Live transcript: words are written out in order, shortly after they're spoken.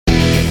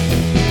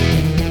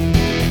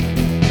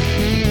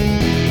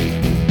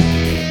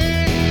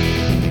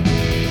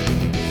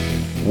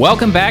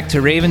Welcome back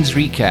to Ravens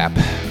Recap.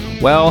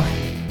 Well,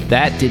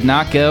 that did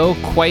not go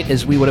quite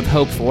as we would have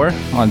hoped for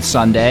on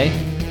Sunday.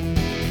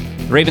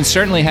 The Ravens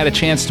certainly had a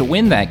chance to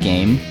win that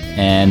game,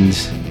 and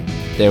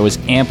there was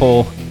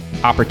ample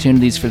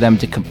opportunities for them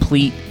to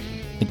complete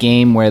a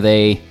game where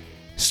they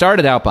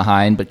started out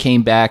behind but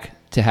came back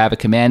to have a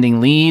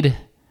commanding lead.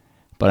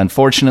 But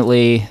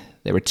unfortunately,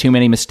 there were too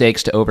many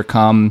mistakes to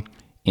overcome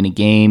in a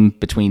game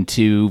between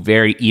two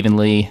very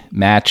evenly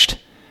matched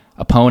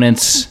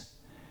opponents.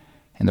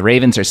 And the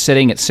Ravens are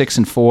sitting at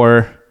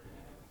 6-4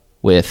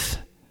 with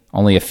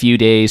only a few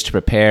days to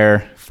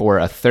prepare for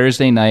a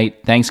Thursday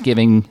night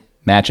Thanksgiving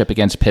matchup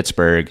against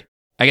Pittsburgh.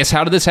 I guess,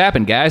 how did this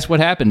happen, guys? What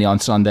happened on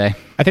Sunday?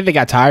 I think they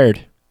got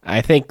tired. I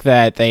think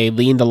that they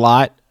leaned a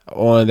lot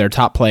on their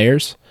top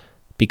players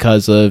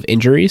because of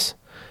injuries,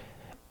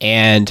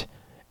 and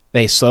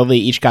they slowly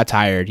each got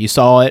tired. You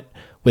saw it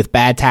with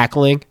bad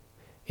tackling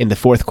in the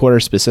fourth quarter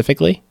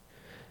specifically.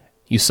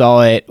 You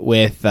saw it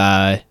with,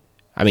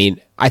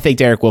 I think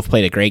Derek Wolfe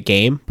played a great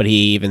game, but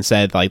he even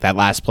said like that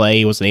last play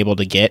he wasn't able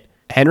to get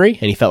Henry,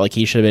 and he felt like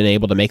he should have been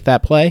able to make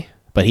that play.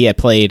 But he had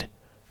played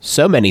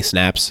so many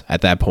snaps at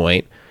that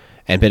point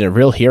and been a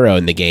real hero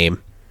in the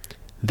game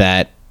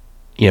that,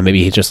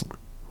 maybe he just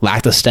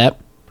lacked a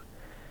step.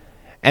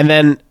 And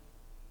then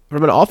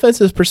from an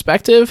offensive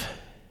perspective,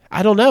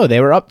 I don't know.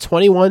 They were up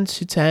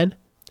 21-10,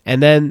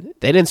 and then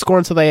they didn't score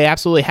until they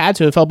absolutely had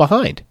to and fell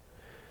behind.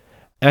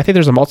 And I think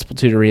there's a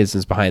multitude of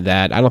reasons behind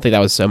that. I don't think that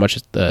was so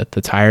much the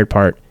tired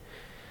part.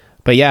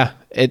 But yeah,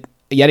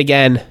 yet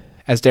again,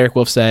 as Derek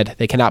Wolfe said,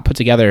 they cannot put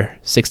together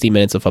 60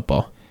 minutes of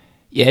football.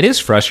 Yeah, it is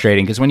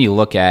frustrating because when you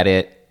look at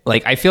it,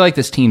 I feel like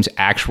this team's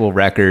actual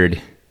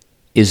record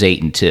is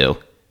 8-2.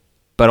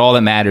 But all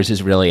that matters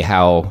is really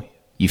how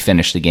you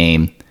finish the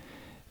game.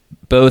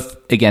 Both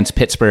against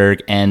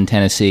Pittsburgh and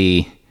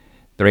Tennessee,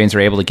 the Ravens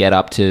are able to get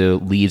up to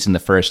leads in the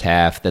first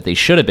half that they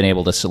should have been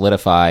able to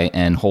solidify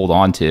and hold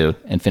on to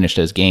and finish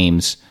those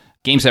games.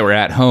 Games that were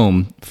at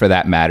home, for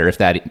that matter, if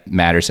that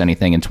matters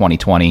anything in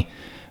 2020.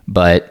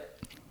 But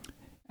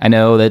I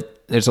know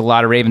that there's a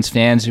lot of Ravens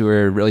fans who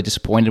are really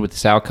disappointed with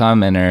this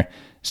outcome and are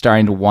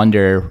starting to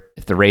wonder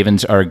if the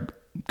Ravens are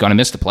going to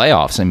miss the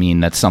playoffs. I mean,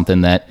 that's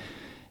something that,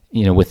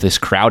 with this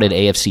crowded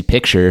AFC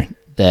picture,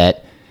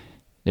 that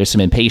there's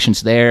some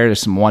impatience there.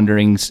 There's some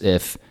wonderings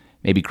if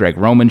maybe Greg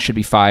Roman should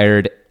be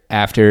fired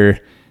after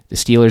the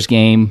Steelers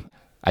game.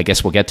 I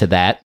guess we'll get to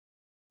that.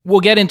 We'll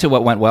get into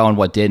what went well and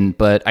what didn't,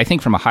 but I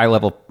think from a high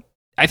level,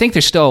 I think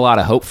there's still a lot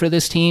of hope for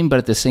this team, but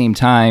at the same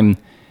time,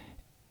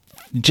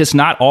 just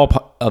not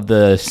all of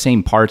the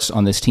same parts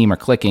on this team are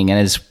clicking. And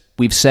as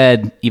we've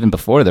said, even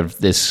before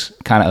this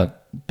kind of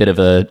bit of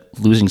a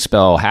losing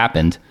spell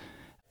happened,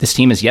 this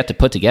team has yet to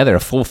put together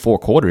a full 4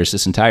 quarters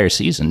this entire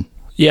season.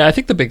 Yeah, I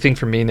think the big thing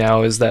for me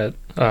now is that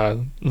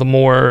the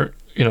more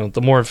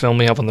film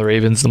we have on the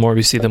Ravens, the more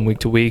we see them week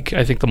to week,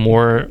 I think the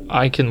more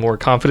I can more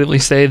confidently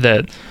say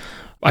that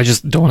I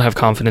just don't have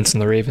confidence in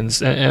the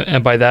Ravens.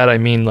 And by that, I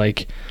mean,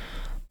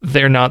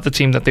 they're not the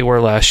team that they were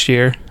last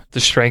year.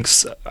 The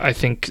strengths, I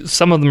think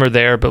some of them are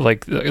there,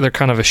 but they're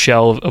kind of a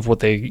shell of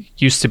what they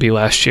used to be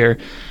last year.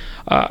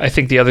 I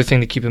think the other thing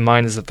to keep in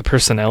mind is that the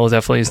personnel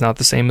definitely is not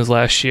the same as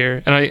last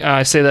year. And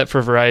I say that for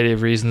a variety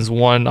of reasons.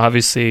 One,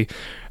 obviously,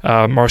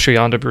 Marshall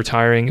Yonda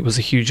retiring, it was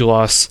a huge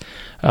loss.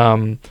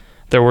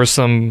 There were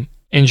some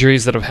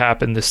injuries that have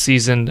happened this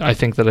season, I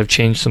think, that have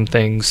changed some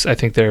things. I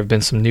think there have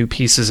been some new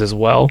pieces as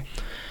well.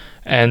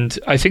 And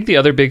I think the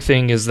other big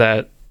thing is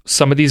that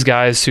some of these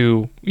guys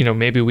who,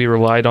 maybe we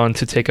relied on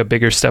to take a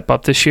bigger step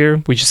up this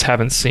year, we just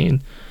haven't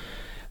seen.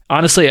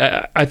 Honestly,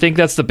 I think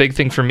that's the big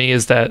thing for me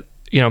is that,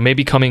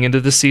 maybe coming into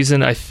the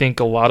season, I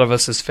think a lot of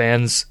us as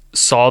fans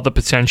saw the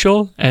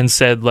potential and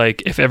said,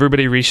 if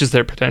everybody reaches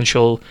their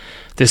potential,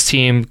 this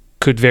team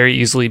could very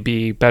easily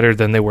be better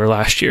than they were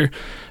last year,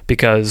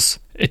 because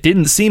it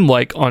didn't seem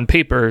like on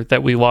paper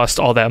that we lost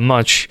all that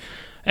much.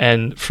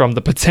 And from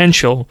the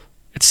potential,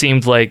 it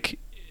seemed like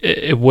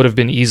it would have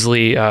been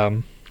easily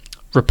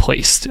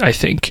replaced, I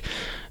think.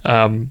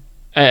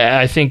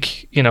 I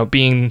think,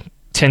 being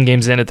 10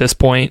 games in at this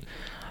point,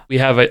 we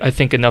have, I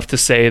think, enough to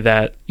say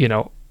that,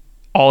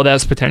 all of that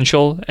is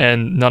potential,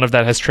 and none of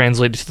that has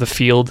translated to the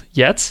field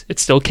yet. It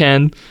still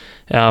can,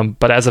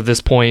 but as of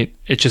this point,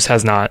 it just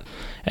has not.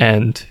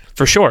 And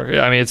for sure,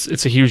 I mean,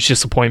 it's a huge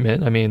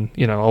disappointment. I mean,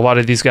 a lot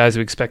of these guys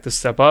who expect to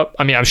step up,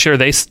 I mean, I'm sure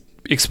they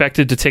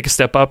expected to take a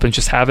step up and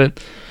just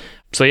haven't.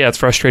 So yeah, it's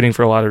frustrating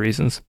for a lot of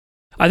reasons.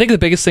 I think the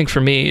biggest thing for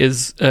me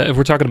is, if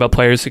we're talking about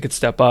players who could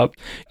step up,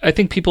 I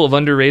think people have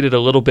underrated a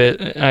little bit.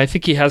 And I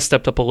think he has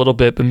stepped up a little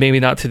bit, but maybe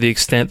not to the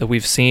extent that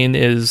we've seen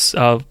is,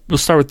 we'll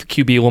start with the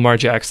QB, Lamar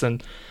Jackson.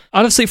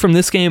 Honestly, from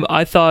this game,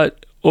 I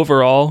thought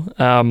overall,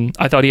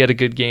 I thought he had a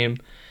good game.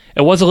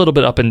 It was a little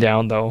bit up and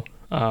down, though.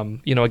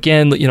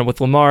 Again, with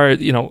Lamar,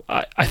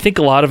 I think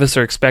a lot of us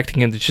are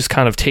expecting him to just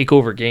kind of take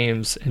over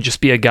games and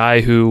just be a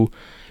guy who,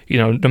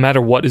 no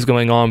matter what is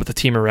going on with the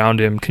team around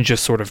him, can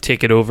just sort of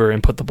take it over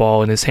and put the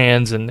ball in his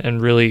hands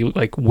and really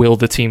will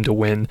the team to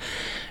win.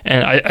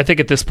 And I think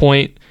at this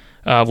point,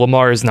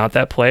 Lamar is not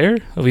that player,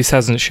 at least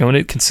hasn't shown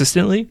it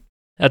consistently.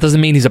 That doesn't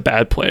mean he's a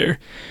bad player.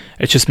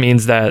 It just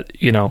means that,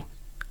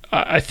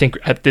 I think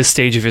at this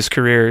stage of his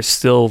career,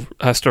 still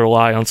has to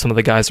rely on some of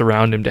the guys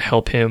around him to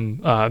help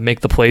him make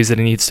the plays that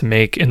he needs to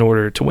make in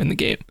order to win the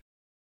game.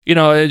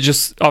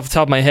 Just off the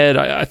top of my head,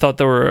 I thought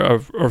there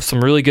were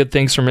some really good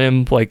things from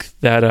him, like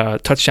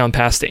that touchdown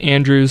pass to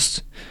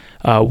Andrews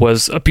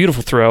was a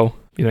beautiful throw.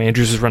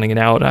 Andrews was running an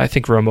out. I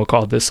think Romo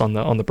called this on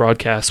the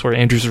broadcast, where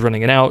Andrews was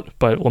running an out,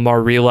 but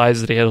Lamar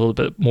realized that he had a little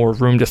bit more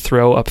room to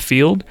throw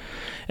upfield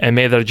and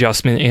made that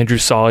adjustment.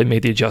 Andrews saw it,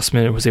 made the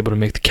adjustment, and was able to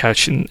make the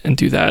catch and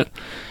do that.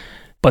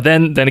 But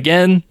then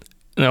again,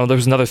 there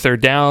was another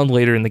third down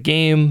later in the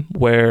game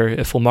where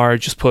if Lamar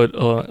just put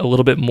a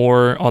little bit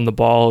more on the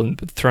ball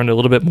and thrown it a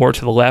little bit more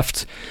to the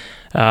left,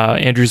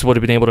 Andrews would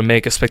have been able to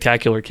make a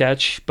spectacular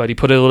catch, but he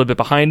put it a little bit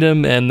behind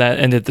him, and that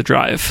ended the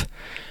drive.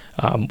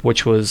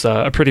 Which was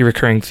a pretty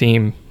recurring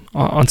theme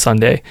on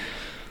Sunday.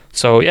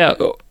 So, yeah,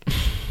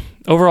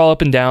 overall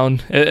up and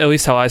down, at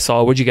least how I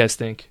saw it. What'd you guys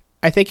think?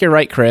 I think you're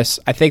right, Chris.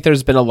 I think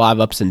there's been a lot of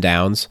ups and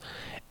downs,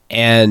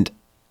 and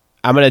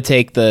I'm going to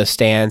take the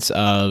stance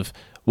of,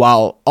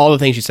 while all the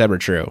things you said were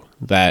true,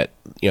 that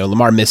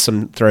Lamar missed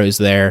some throws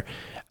there,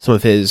 some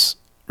of his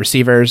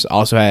receivers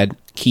also had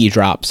key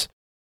drops.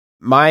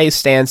 My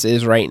stance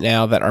is right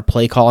now that our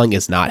play calling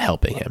is not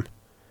helping him.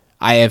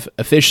 I have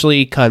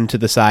officially come to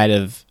the side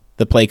of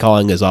the play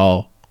calling is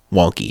all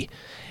wonky.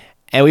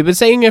 And we've been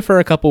saying it for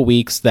a couple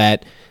weeks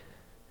that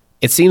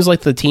it seems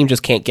like the team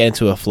just can't get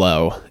into a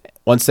flow.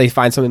 Once they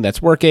find something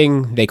that's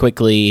working, they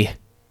quickly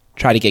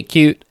try to get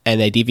cute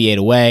and they deviate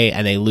away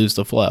and they lose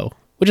the flow,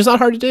 which is not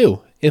hard to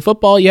do. In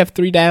football, you have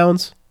 3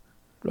 downs,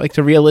 like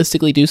to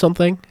realistically do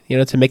something,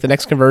 to make the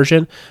next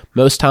conversion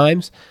most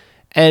times.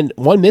 And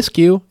one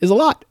miscue is a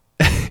lot,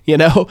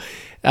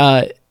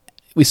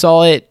 We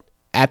saw it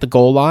at the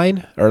goal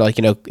line, or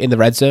in the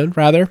red zone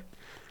rather,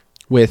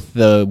 with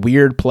the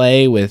weird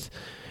play with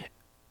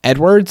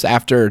Edwards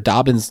after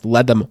Dobbins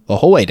led them the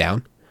whole way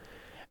down.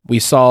 We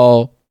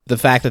saw the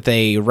fact that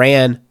they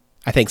ran,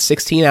 I think,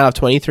 16 out of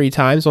 23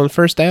 times on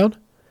first down,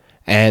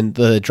 and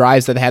the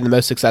drives that they had the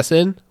most success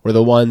in were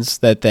the ones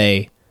that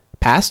they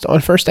passed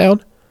on first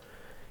down.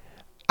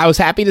 I was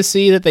happy to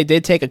see that they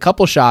did take a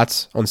couple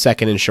shots on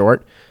second and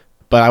short,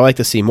 but I like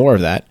to see more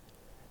of that.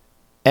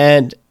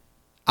 And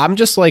I'm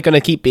just going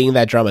to keep beating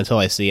that drum until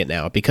I see it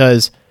now,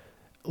 because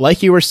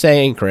like you were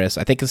saying, Chris,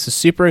 I think this is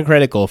super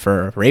critical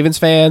for Ravens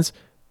fans,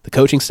 the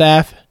coaching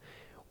staff.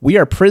 We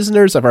are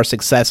prisoners of our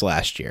success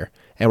last year,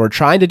 and we're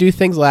trying to do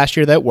things last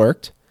year that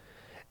worked,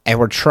 and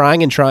we're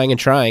trying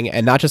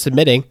and not just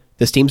admitting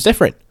this team's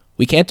different.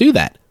 We can't do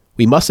that.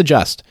 We must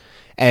adjust.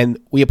 And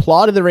we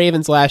applauded the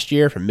Ravens last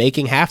year for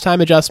making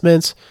halftime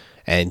adjustments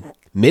and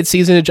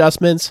midseason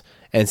adjustments,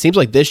 and it seems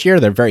like this year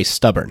they're very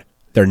stubborn.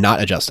 They're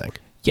not adjusting.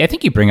 Yeah, I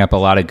think you bring up a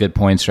lot of good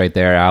points right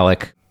there,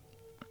 Alec.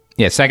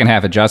 Yeah, second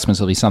half adjustments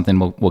will be something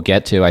we'll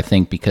get to, I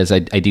think, because I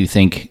do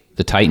think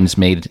the Titans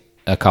made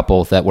a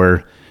couple that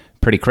were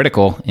pretty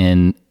critical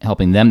in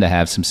helping them to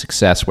have some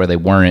success where they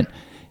weren't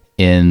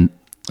in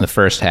the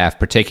first half,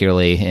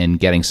 particularly in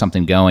getting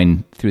something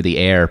going through the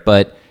air.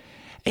 But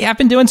yeah, I've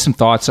been doing some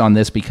thoughts on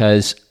this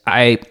because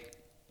I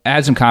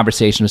had some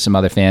conversation with some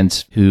other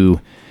fans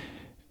who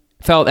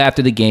felt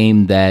after the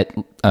game that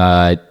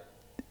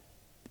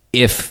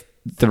if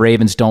the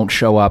Ravens don't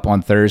show up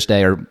on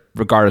Thursday, or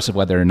regardless of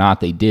whether or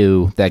not they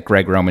do, that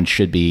Greg Roman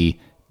should be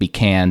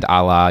canned,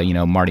 a la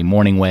Marty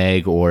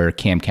Mornhinweg or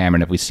Cam Cameron,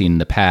 that we've seen in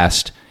the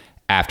past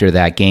after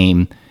that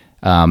game.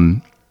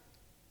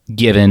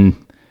 Given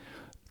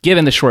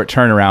the short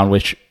turnaround,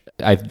 which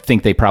I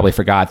think they probably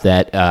forgot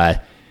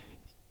that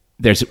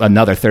there's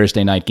another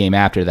Thursday night game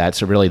after that,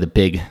 so really the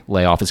big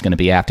layoff is going to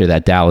be after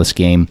that Dallas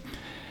game.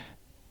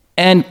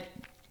 And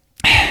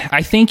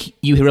I think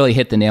you really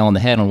hit the nail on the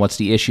head on what's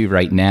the issue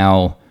right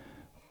now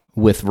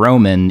with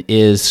Roman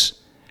is,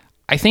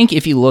 I think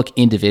if you look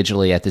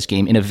individually at this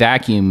game, in a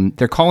vacuum,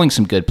 they're calling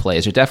some good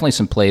plays. There are definitely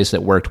some plays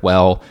that worked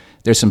well.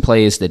 There's some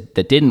plays that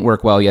didn't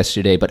work well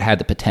yesterday, but had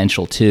the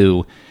potential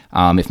to,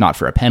 if not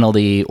for a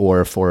penalty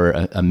or for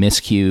a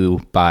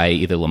miscue by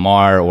either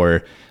Lamar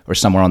or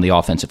somewhere on the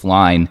offensive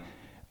line.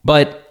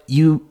 But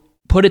you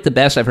put it the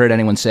best I've heard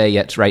anyone say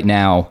yet right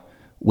now,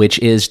 which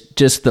is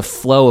just the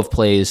flow of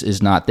plays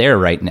is not there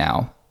right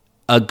now.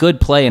 A good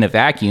play in a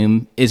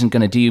vacuum isn't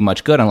going to do you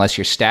much good unless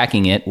you're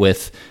stacking it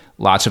with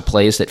lots of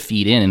plays that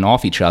feed in and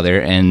off each other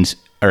and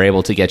are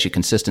able to get you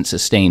consistent,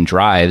 sustained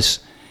drives.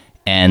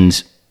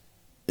 And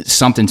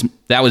something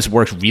that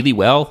worked really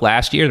well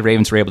last year. The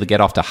Ravens were able to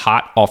get off to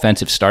hot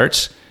offensive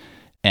starts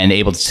and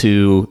able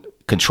to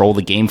control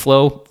the game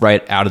flow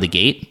right out of the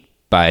gate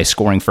by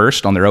scoring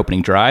first on their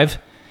opening drive.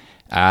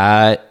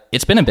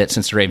 It's been a bit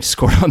since the Ravens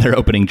scored on their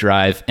opening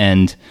drive,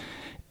 and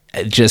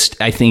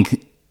I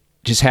think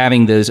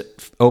having those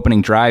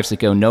opening drives that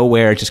go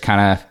nowhere just kind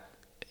of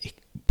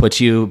puts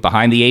you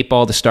behind the 8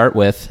 ball to start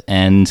with,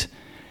 and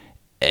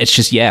it's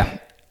just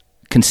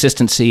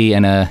consistency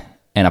and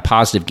a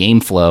positive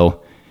game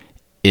flow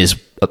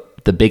is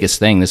the biggest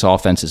thing this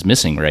offense is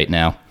missing right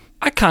now.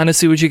 I kind of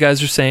see what you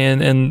guys are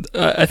saying, and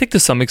I think to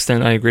some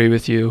extent I agree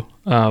with you.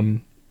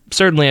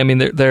 certainly, I mean,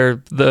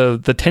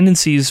 the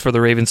tendencies for the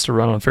Ravens to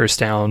run on first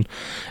down,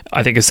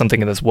 I think, is something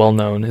that's well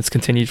known. It's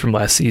continued from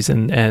last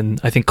season,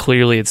 and I think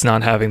clearly it's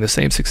not having the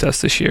same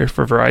success this year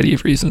for a variety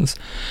of reasons.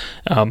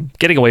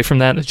 Getting away from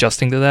that,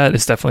 adjusting to that,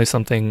 is definitely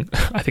something.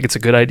 I think it's a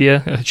good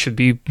idea. It should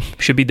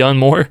be done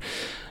more.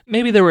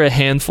 Maybe there were a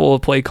handful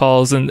of play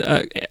calls, and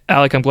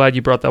Alec, I'm glad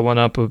you brought that one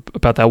up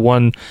about that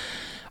one.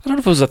 I don't know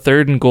if it was a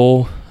 3rd and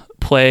goal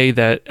play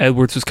that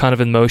Edwards was kind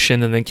of in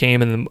motion and then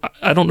came, and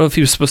I don't know if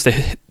he was supposed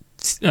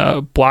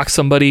to block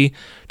somebody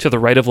to the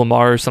right of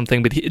Lamar or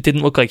something, but it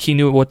didn't look like he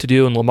knew what to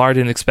do, and Lamar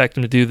didn't expect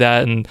him to do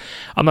that, and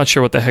I'm not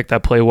sure what the heck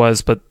that play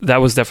was, but that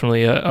was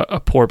definitely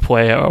a poor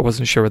play. I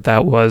wasn't sure what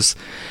that was.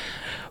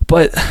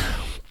 But,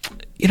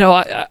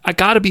 I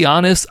got to be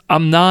honest, I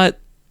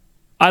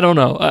don't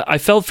know. I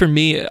felt for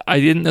me, I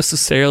didn't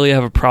necessarily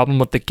have a problem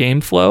with the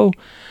game flow.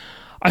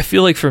 I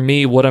feel like for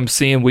me, what I'm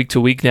seeing week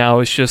to week now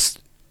is just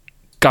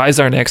guys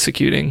aren't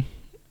executing,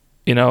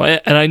 and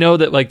I know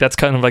that like that's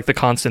kind of like the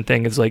constant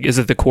thing is like, is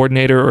it the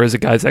coordinator or is it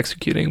guys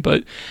executing?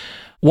 But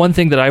one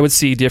thing that I would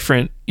see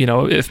different,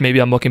 if maybe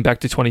I'm looking back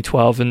to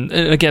 2012, and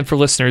again, for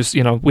listeners,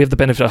 we have the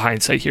benefit of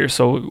hindsight here,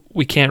 so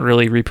we can't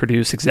really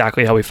reproduce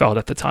exactly how we felt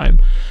at the time.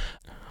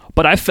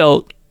 But I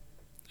felt,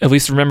 at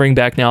least remembering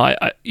back now,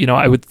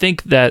 I would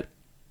think that,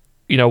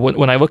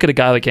 when I look at a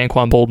guy like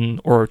Anquan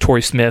Bolden or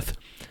Torrey Smith,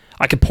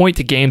 I could point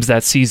to games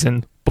that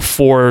season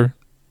before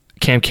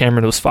Cam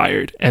Cameron was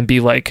fired and be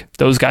like,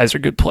 those guys are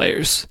good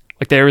players.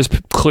 Like, there is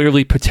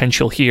clearly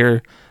potential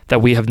here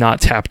that we have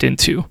not tapped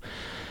into,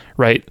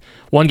 right?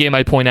 One game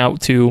I'd point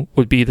out to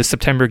would be the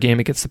September game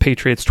against the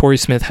Patriots. Torrey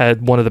Smith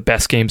had one of the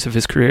best games of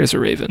his career as a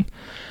Raven.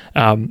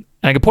 And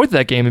I could point to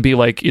that game and be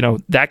like,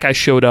 that guy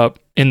showed up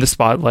in the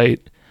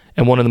spotlight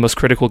in one of the most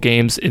critical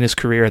games in his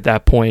career at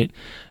that point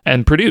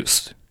and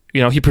produced.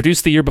 He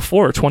produced the year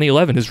before,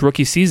 2011, his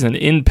rookie season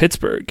in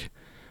Pittsburgh.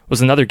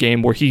 Was another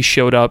game where he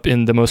showed up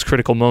in the most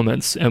critical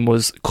moments and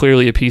was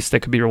clearly a piece that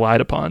could be relied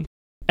upon.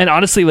 And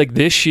honestly, like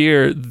this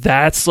year,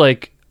 that's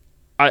like,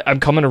 I'm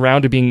coming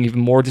around to being even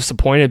more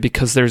disappointed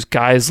because there's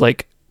guys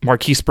like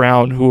Marquise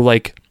Brown who,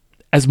 like,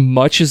 as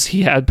much as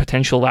he had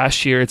potential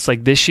last year, it's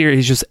like this year,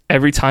 he's just,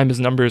 every time his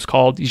number is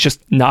called, he's just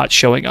not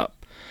showing up.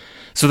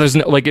 So there's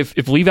no, like,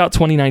 if leave out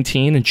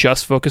 2019 and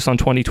just focus on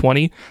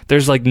 2020,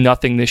 there's like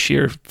nothing this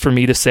year for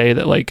me to say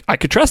that like I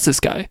could trust this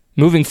guy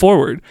moving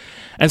forward.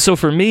 And so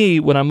for me,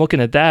 when I'm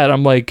looking at that,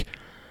 I'm like,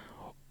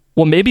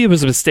 well, maybe it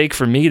was a mistake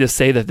for me to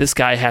say that this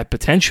guy had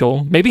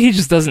potential. Maybe he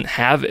just doesn't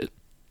have it,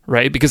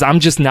 right? Because I'm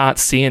just not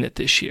seeing it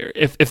this year.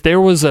 If there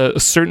was a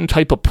certain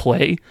type of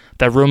play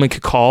that Roman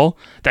could call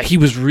that he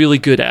was really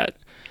good at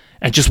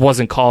and just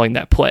wasn't calling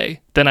that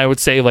play, then I would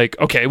say like,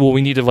 okay, well,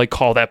 we need to like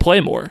call that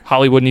play more.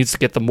 Hollywood needs to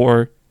get the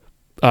more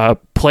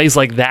plays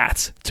like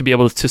that to be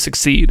able to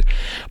succeed.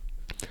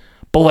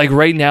 But like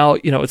right now,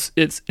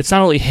 it's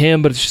not only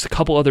him, but it's just a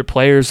couple other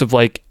players of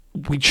like,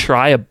 we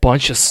try a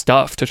bunch of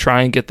stuff to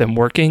try and get them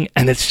working,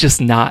 and it's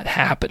just not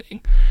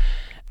happening.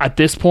 At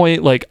this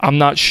point, like, I'm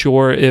not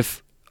sure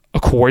if a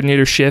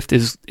coordinator shift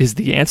is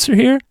the answer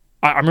here.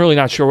 I'm really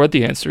not sure what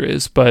the answer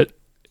is, but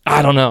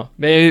I don't know.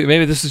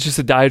 Maybe this is just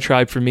a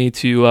diatribe for me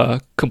to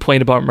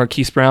complain about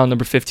Marquise Brown,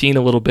 number 15,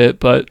 a little bit,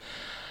 but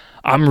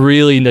I'm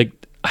really like,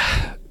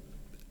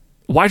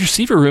 wide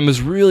receiver room is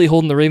really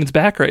holding the Ravens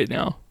back right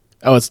now.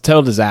 Oh, it's a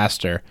total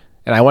disaster,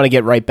 and I want to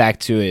get right back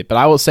to it. But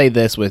I will say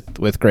this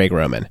with Greg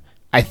Roman: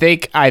 I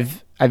think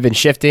I've been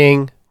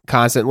shifting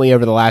constantly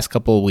over the last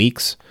couple of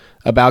weeks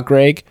about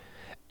Greg,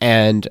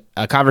 and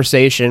a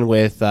conversation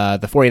with the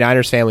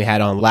 49ers fan we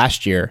had on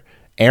last year,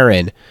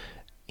 Aaron.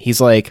 He's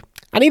like,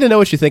 I need to know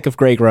what you think of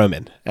Greg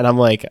Roman. And I'm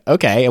like,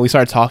 okay. And we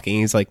started talking.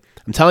 He's like,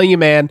 I'm telling you,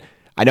 man,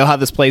 I know how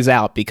this plays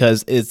out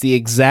because it's the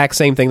exact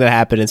same thing that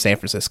happened in San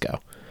Francisco.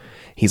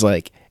 He's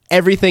like,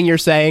 everything you're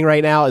saying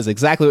right now is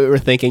exactly what we were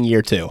thinking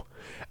year 2.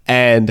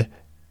 And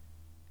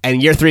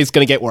year 3 is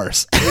going to get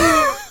worse.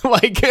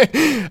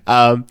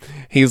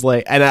 He's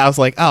like, and I was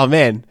like, oh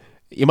man,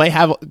 you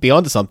might be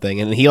onto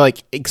something. And he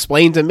like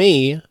explained to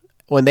me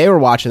when they were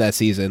watching that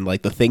season,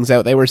 like the things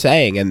that they were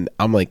saying. And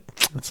I'm like,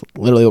 that's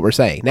literally what we're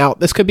saying. Now,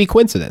 this could be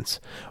coincidence,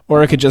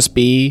 or it could just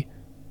be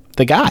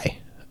the guy.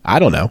 I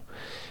don't know.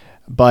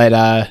 But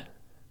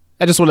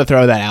I just want to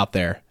throw that out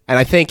there. And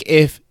I think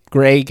if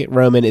Greg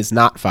Roman is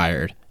not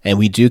fired and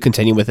we do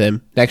continue with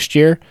him next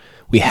year,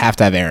 we have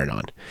to have Aaron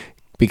on,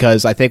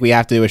 because I think we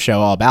have to do a show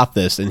all about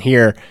this and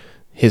hear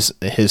his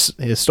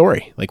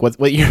story. Like what's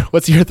year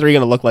 3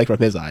 going to look like from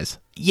his eyes?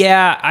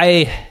 Yeah,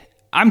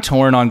 I'm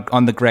torn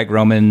on the Greg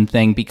Roman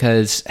thing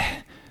because,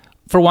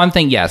 for one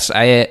thing, yes,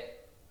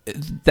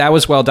 that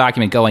was well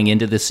documented going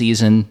into the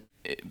season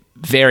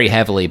very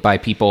heavily by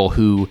people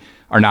who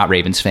are not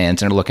Ravens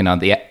fans and are looking on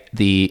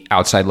the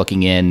outside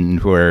looking in,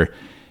 who are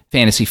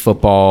fantasy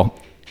football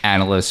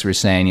analysts, who are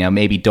saying,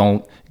 maybe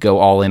don't go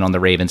all in on the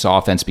Ravens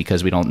offense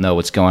because we don't know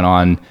what's going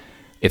on.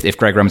 If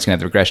Greg Roman's going to have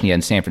the regression he had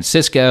in San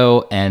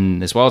Francisco,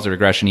 and as well as the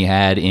regression he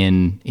had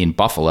in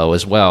Buffalo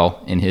as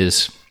well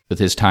with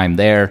his time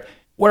there.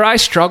 Where I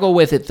struggle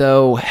with it,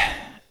 though,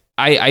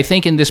 I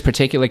think in this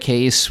particular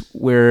case,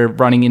 we're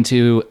running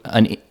into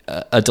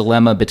a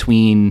dilemma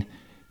between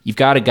you've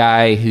got a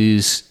guy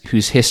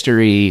whose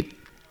history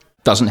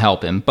doesn't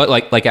help him, but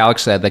like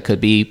Alex said, that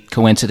could be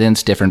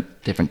coincidence, different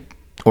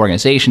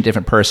organization,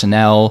 different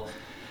personnel,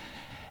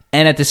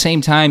 and at the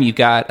same time, you've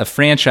got a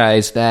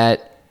franchise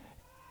that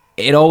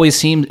it always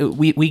seems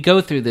we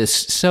go through this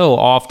so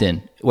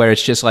often where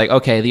it's just like,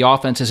 okay, the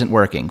offense isn't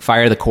working,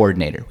 fire the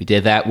coordinator. We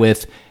did that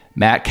with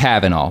Matt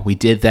Cavanaugh. We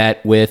did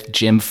that with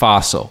Jim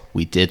Fossil.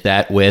 We did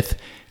that with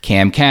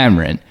Cam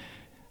Cameron,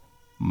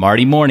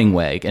 Marty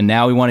Morningweg, and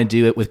now we want to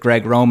do it with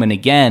Greg Roman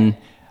again.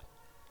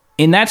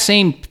 In that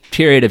same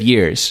period of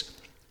years,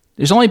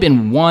 there's only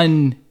been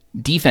one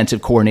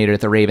defensive coordinator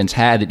that the Ravens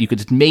had that you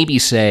could maybe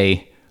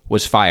say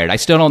was fired. I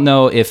still don't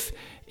know if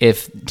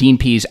Dean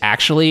Pease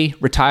actually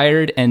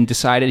retired and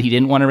decided he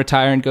didn't want to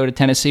retire and go to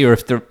Tennessee, or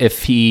if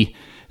the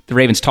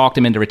Ravens talked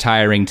him into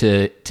retiring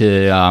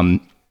to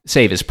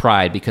save his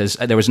pride, because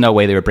there was no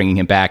way they were bringing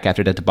him back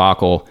after that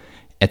debacle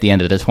at the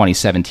end of the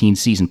 2017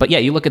 season. But yeah,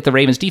 you look at the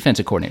Ravens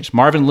defensive coordinators.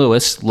 Marvin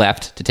Lewis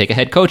left to take a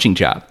head coaching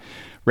job.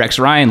 Rex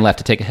Ryan left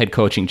to take a head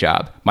coaching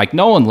job. Mike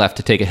Nolan left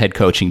to take a head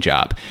coaching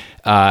job.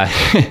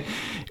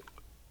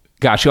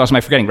 Gosh, who else am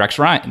I forgetting? Rex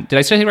Ryan. Did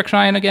I say Rex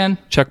Ryan again?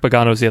 Chuck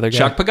Pagano's the other guy.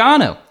 Chuck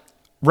Pagano.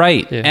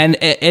 Right. Yeah. And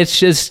it's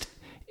just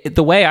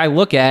the way I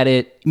look at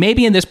it,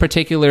 maybe in this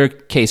particular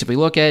case, if we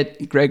look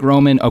at Greg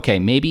Roman, okay,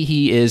 maybe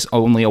he is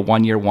only a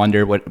one-year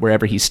wonder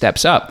wherever he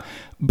steps up.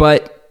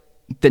 But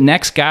the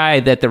next guy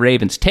that the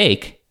Ravens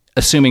take,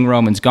 assuming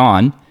Roman's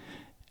gone,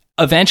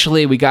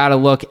 eventually we got to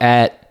look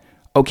at,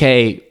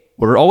 okay,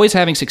 we're always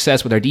having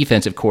success with our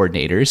defensive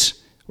coordinators.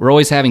 We're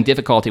always having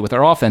difficulty with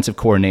our offensive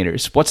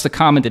coordinators. What's the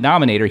common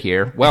denominator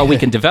here? Well, we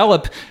can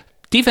develop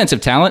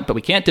defensive talent, but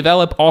we can't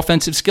develop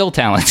offensive skill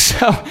talent.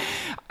 So,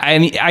 I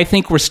mean, I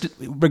think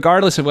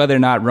regardless of whether or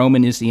not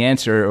Roman is the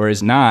answer or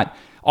is not,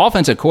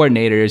 offensive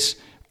coordinators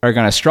are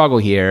going to struggle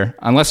here,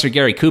 unless they're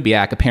Gary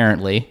Kubiak,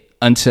 apparently,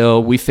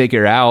 until we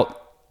figure out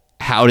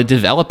how to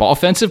develop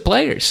offensive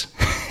players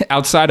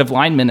outside of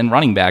linemen and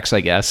running backs,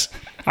 I guess.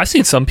 I've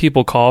seen some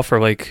people call for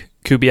like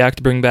Kubiak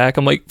to bring back.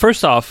 I'm like,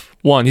 first off,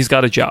 one, he's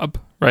got a job,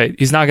 right?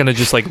 He's not going to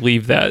just like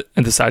leave that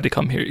and decide to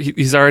come here.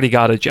 He's already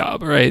got a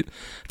job, right?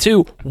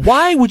 Two,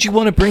 why would you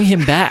want to bring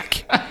him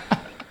back?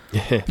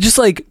 Just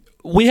like,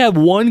 we had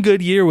one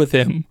good year with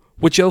him,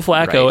 with Joe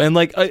Flacco, right. And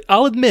like,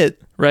 I'll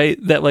admit, right,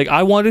 that like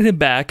I wanted him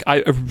back. I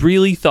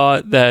really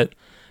thought that,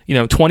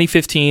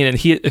 2015,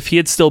 and if he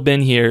had still been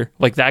here,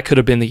 like that could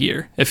have been the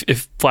year if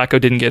Flacco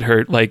didn't get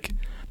hurt. Like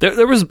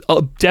there was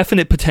a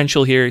definite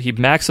potential here. He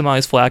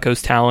maximized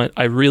Flacco's talent.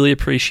 I really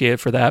appreciate it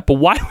for that. But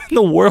why in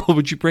the world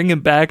would you bring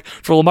him back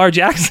for Lamar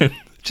Jackson?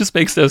 It just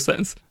makes no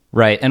sense.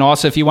 Right. And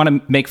also, if you want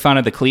to make fun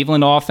of the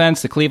Cleveland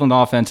offense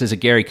is a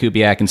Gary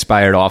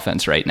Kubiak-inspired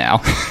offense right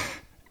now.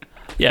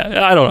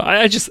 Yeah, I don't know.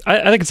 I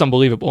think it's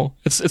unbelievable.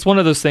 It's one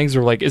of those things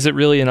where, like, is it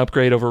really an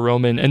upgrade over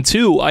Roman? And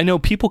two, I know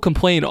people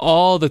complain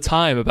all the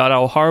time about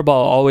how Harbaugh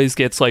always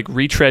gets, like,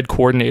 retread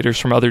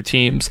coordinators from other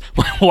teams.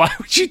 Why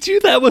would you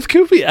do that with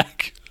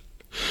Kubiak?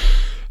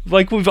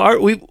 Like,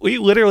 we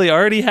literally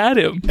already had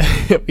him.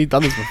 We've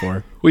done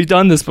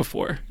this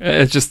before.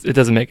 It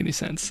doesn't make any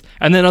sense.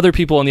 And then other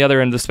people on the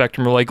other end of the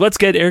spectrum are like, let's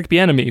get Eric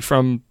Bieniemy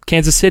from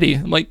Kansas City.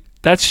 I'm like,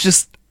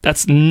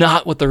 that's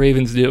not what the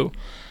Ravens do.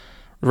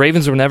 The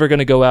Ravens were never going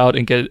to go out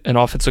and get an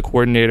offensive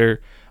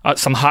coordinator,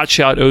 some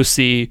hotshot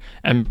OC,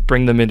 and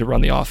bring them in to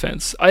run the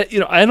offense. I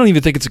don't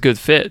even think it's a good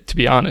fit, to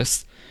be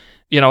honest.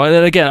 And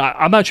then again,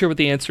 I'm not sure what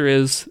the answer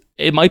is.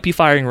 It might be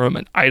firing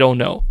Roman. I don't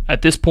know.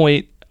 At this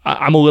point,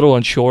 I'm a little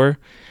unsure.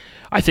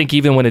 I think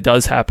even when it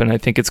does happen, I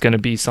think it's going to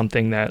be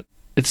something that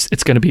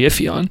it's going to be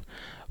iffy on.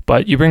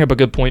 But you bring up a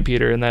good point,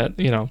 Peter, in that,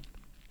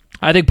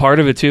 I think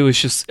part of it too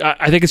is just,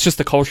 I think it's just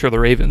the culture of the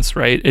Ravens,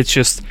 right?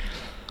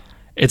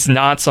 It's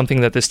not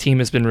something that this team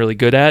has been really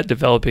good at,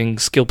 developing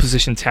skill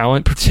position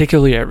talent,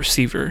 particularly at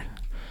receiver.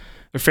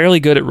 They're fairly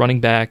good at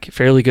running back,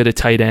 fairly good at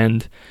tight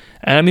end.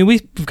 And I mean,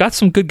 we've got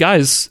some good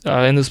guys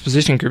in those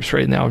position groups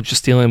right now,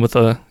 just dealing with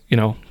a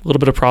little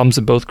bit of problems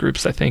in both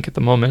groups, I think, at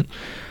the moment.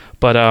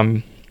 But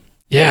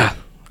yeah,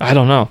 I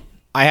don't know.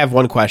 I have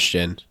one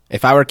question.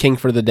 If I were king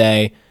for the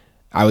day,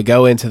 I would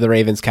go into the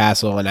Ravens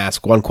castle and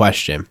ask one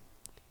question.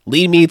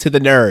 Lead me to the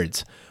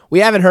nerds. We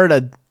haven't heard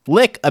a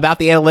lick about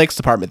the analytics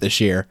department this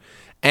year,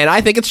 and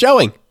I think it's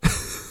showing.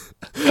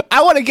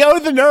 I want to go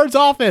to the nerds'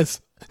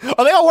 office.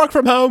 Oh, they all work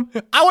from home.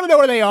 I want to know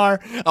where they are.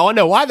 I want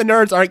to know why the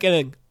nerds aren't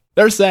getting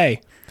their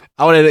say.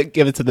 I want to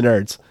give it to the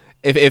nerds.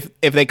 If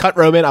they cut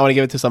Roman, I want to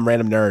give it to some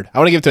random nerd. I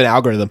want to give it to an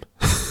algorithm.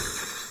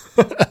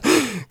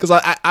 Because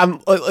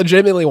I'm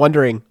legitimately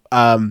wondering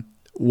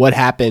what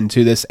happened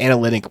to this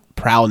analytic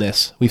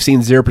prowess. We've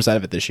seen 0%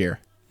 of it this year.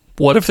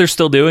 What if they're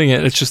still doing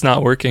it? It's just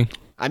not working.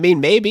 I mean,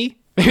 maybe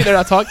they're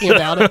not talking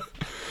about it.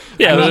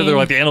 Yeah, they're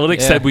like, the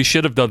analytics said we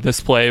should have done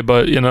this play,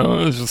 but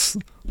it's just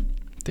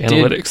the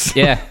analytics.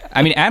 Yeah,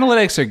 I mean,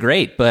 analytics are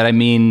great, but I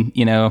mean,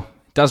 it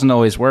doesn't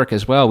always work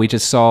as well. We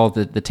just saw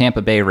the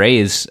Tampa Bay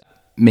Rays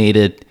made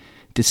a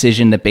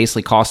decision that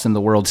basically cost them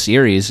the World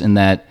Series, in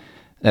that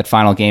that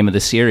final game of the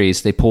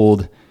series. They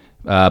pulled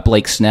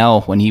Blake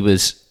Snell when he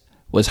was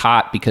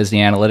hot because the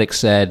analytics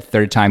said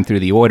third time through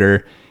the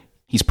order,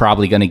 he's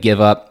probably going to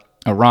give up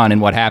a run.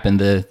 And what happened?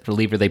 The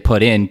reliever they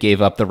put in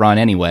gave up the run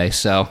anyway.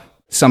 So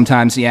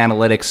sometimes the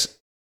analytics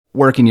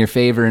work in your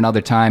favor, and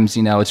other times,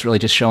 it's really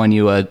just showing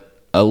you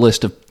a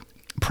list of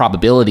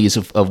probabilities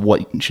of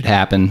what should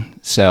happen.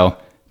 So,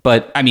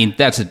 but I mean,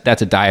 that's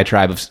a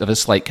diatribe of a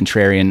slight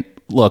contrarian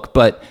look.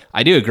 But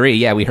I do agree.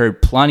 Yeah, we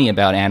heard plenty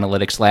about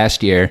analytics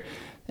last year,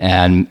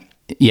 and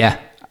yeah,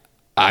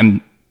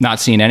 I'm not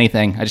seeing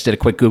anything. I just did a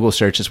quick Google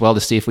search as well to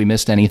see if we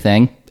missed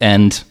anything,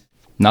 and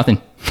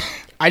nothing.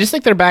 I just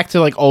think they're back to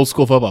like old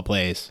school football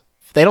plays.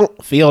 They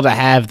don't feel to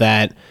have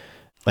that,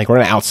 like we're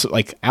gonna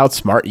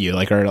outsmart you,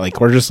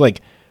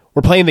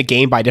 we're playing the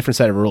game by a different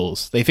set of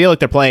rules. They feel like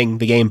they're playing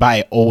the game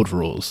by old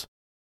rules.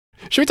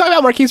 Should we talk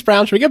about Marquise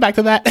Brown? Should we get back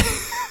to that?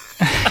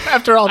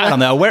 After all that, I don't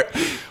know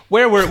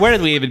where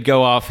did we even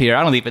go off here?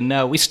 I don't even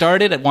know. We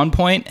started at one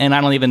point, and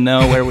I don't even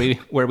know where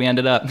we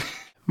ended up.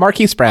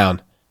 Marquise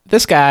Brown,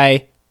 this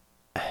guy,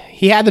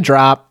 he had the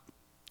drop.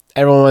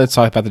 Everyone wanted to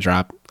talk about the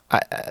drop.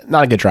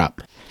 Not a good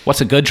drop. What's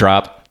a good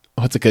drop?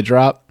 What's a good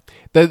drop?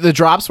 The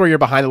drops where you're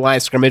behind the line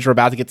of scrimmage, we're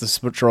about to get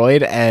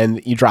destroyed,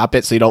 and you drop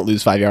it so you don't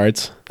lose 5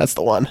 yards. That's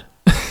the one.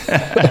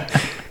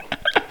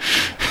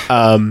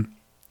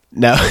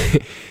 No.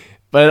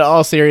 But in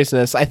all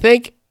seriousness, I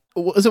think,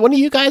 was it one of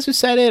you guys who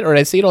said it, or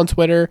did I see it on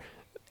Twitter?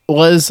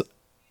 Was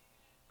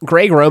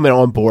Greg Roman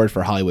on board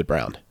for Hollywood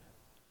Brown?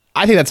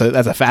 I think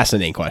that's a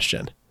fascinating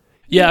question.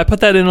 Yeah, I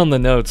put that in on the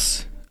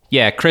notes.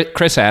 Yeah,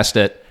 Chris asked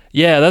it.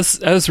 Yeah,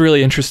 that's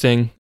really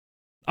interesting.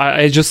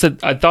 I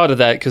thought of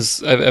that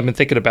because I've been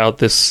thinking about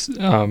this.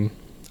 I've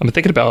been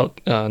thinking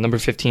about number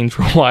 15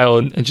 for a while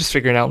and just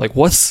figuring out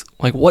what's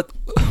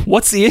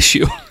the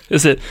issue?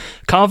 Is it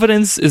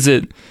confidence? Is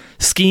it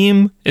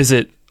scheme? Is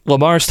it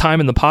Lamar's time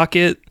in the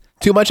pocket?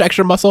 Too much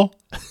extra muscle?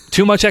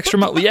 Too much extra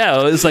muscle?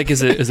 Yeah, it's like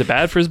is it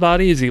bad for his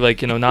body? Is he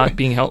not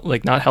being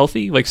not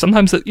healthy? Like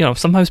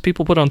sometimes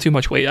people put on too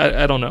much weight.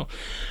 I don't know,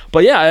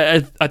 but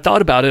yeah, I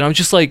thought about it. I'm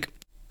just like,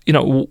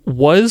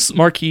 was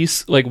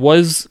Marquise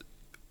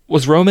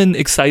was Roman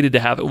excited to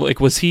have it? Like,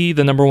 was he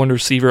the number one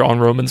receiver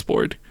on Roman's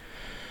board?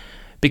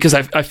 Because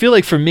I feel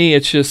like for me,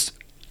 it's just,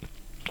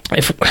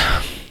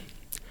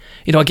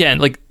 again,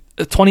 like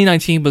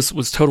 2019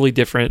 was totally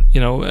different.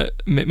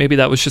 Maybe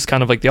that was just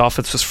kind of like the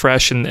offense was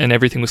fresh and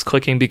everything was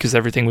clicking because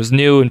everything was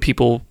new and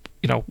people,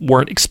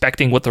 weren't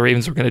expecting what the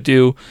Ravens were going to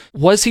do.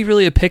 Was he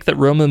really a pick that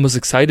Roman was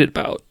excited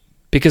about?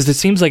 Because it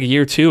seems like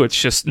year two,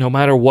 it's just no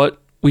matter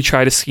what we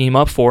try to scheme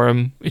up for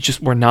him,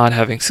 we're not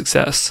having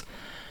success.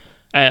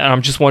 And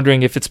I'm just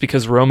wondering if it's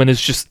because Roman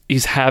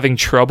he's having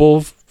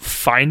trouble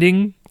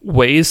finding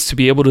ways to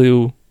be able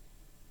to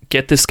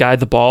get this guy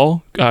the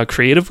ball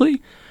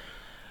creatively,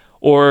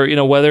 or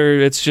whether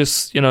it's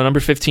just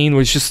number 15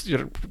 was just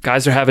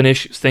guys are having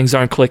issues, things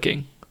aren't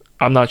clicking.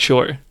 I'm not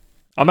sure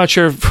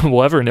if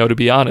we'll ever know, to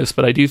be honest,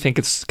 but I do think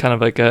it's kind of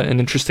like an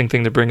interesting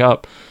thing to bring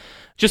up,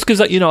 just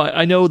because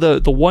I know the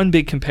one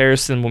big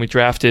comparison when we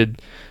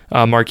drafted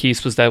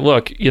Marquise was that,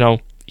 look,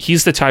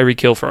 he's the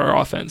Tyreek Hill for our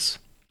offense.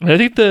 And I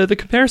think the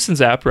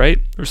comparison's apt, right?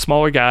 They're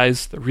smaller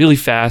guys, they're really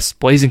fast,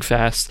 blazing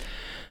fast,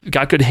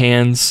 got good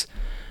hands.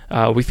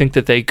 We think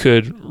that they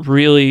could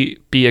really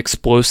be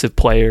explosive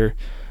player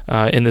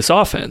in this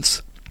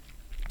offense.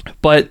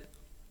 But,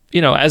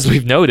 as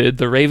we've noted,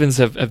 the Ravens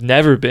have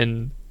never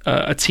been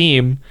a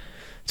team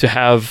to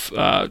have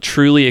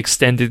truly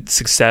extended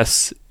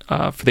success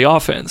for the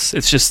offense.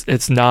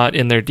 It's not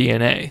in their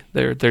DNA.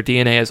 Their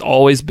DNA has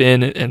always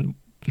been, and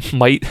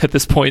might at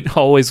this point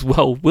always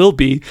will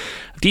be,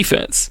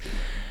 defense.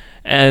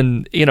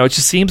 And it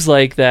just seems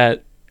like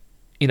that,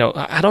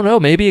 I don't know,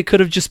 maybe it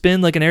could have just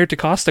been like an Eric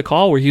DeCosta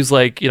call where he was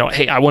like,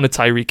 hey, I want a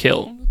Tyreek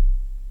Hill,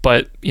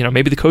 but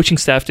maybe the coaching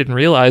staff didn't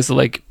realize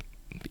that,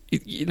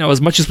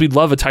 as much as we'd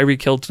love a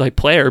Tyreek Hill type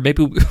player,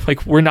 maybe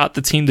we're not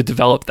the team to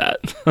develop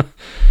that.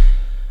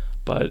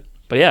 but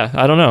yeah,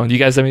 I don't know, do you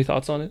guys have any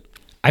thoughts on it?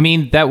 I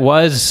mean, that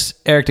was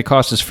Eric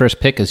DeCosta's first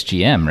pick as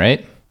GM,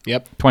 right?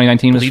 Yep.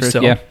 2019 was first.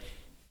 So. Yeah.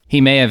 He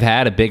may have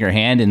had a bigger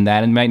hand in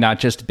that, and it might not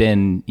just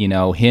been,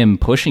 him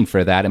pushing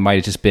for that. It might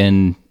have just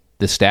been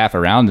the staff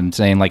around him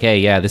saying like, hey,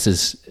 yeah, this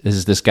is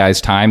this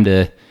guy's time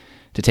to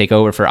take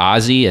over for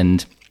Ozzie.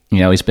 And,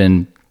 he's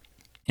been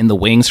in the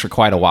wings for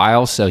quite a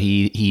while, so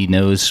he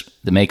knows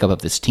the makeup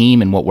of this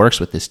team and what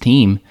works with this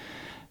team.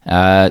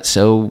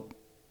 So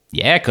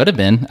yeah, it could have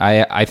been.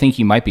 I think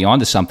you might be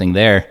onto something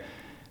there.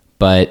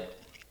 But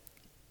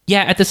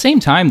yeah, at the same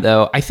time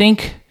though, I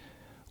think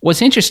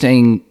what's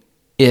interesting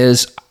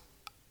is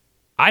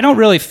I don't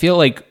really feel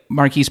like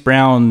Marquise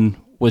Brown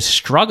was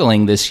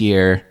struggling this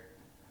year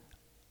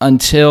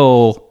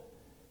until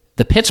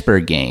the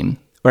Pittsburgh game,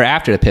 or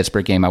after the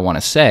Pittsburgh game, I want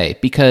to say,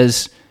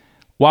 because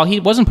while he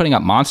wasn't putting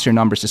up monster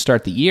numbers to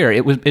start the year,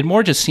 it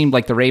more just seemed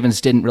like the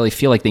Ravens didn't really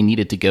feel like they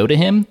needed to go to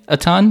him a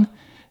ton,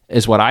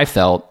 is what I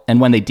felt.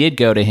 And when they did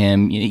go to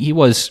him, he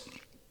was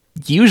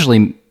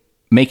usually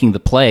making the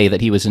play that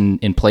he was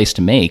in place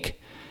to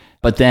make.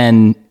 But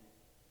then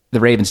the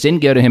Ravens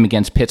didn't go to him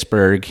against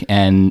Pittsburgh.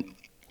 And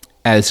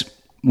as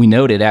we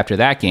noted after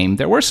that game,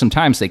 there were some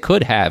times they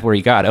could have where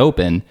he got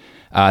open.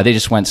 They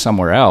just went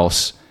somewhere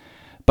else.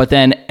 But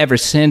then ever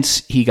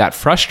since he got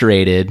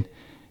frustrated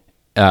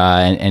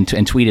and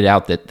tweeted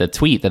out the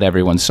tweet that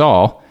everyone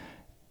saw,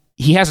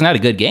 he hasn't had a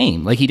good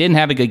game. Like, he didn't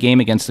have a good game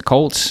against the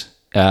Colts.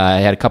 He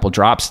had a couple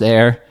drops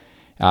there.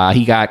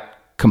 He got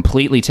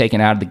completely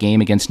taken out of the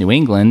game against New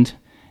England,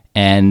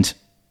 and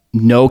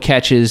no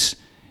catches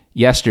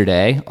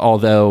yesterday,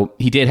 although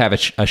he did have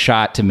a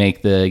shot to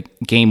make the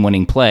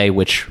game-winning play,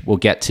 which we'll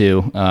get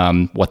to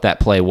what that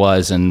play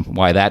was and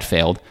why that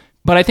failed.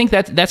 But I think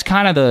that's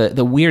kind of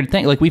the weird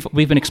thing. Like,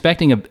 we've been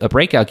expecting a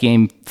breakout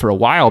game for a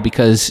while,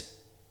 because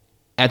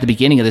at the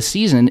beginning of the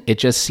season, it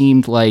just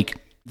seemed like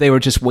they were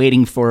just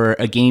waiting for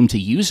a game to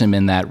use him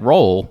in that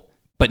role.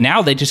 But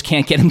now they just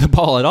can't get him the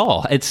ball at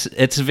all. It's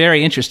a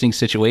very interesting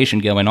situation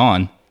going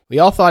on. We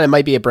all thought it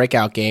might be a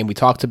breakout game. We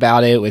talked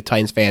about it with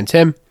Titans fan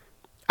Tim.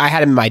 I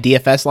had him in my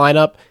DFS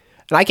lineup,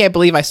 and I can't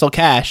believe I still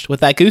cashed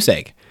with that goose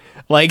egg.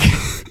 Like,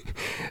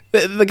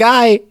 the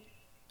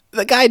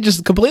guy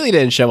just completely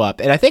didn't show up.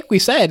 And I think we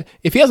said,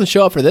 if he doesn't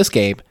show up for this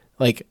game,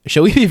 like,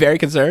 should we be very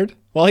concerned?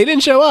 Well, he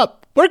didn't show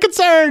up. We're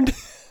concerned.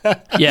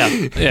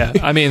 Yeah.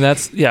 I mean,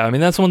 that's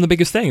one of the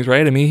biggest things,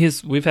 right? I mean,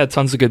 we've had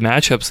tons of good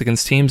matchups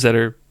against teams that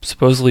are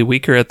supposedly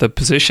weaker at the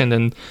position,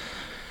 and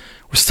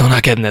we're still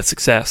not getting that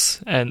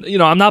success. And,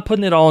 I'm not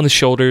putting it all on his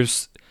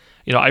shoulders.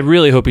 I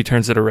really hope he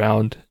turns it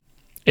around.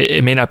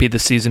 It may not be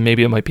this season.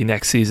 Maybe it might be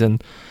next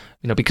season,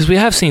 because we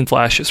have seen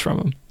flashes from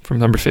him, from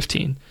number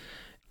 15.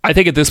 I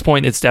think at this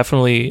point, it's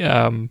definitely,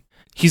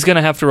 he's going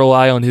to have to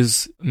rely on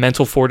his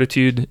mental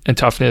fortitude and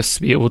toughness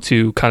to be able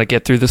to kind of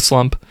get through this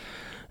slump.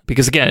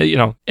 Because again,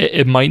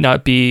 it might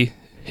not be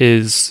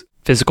his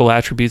physical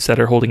attributes that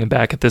are holding him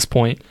back at this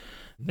point.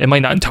 It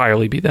might not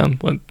entirely be them,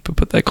 to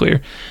put that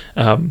clear.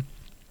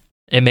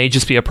 It may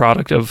just be a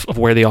product of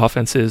where the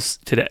offense is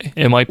today.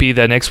 It might be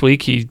that next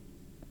week he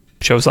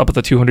shows up with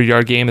a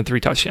 200-yard game and 3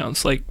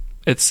 touchdowns. Like,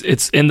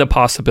 it's in the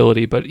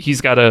possibility, but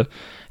he's got to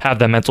have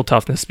that mental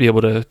toughness to be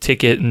able to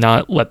take it and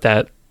not let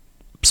that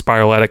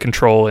spiral out of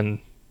control and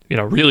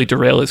really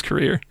derail his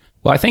career.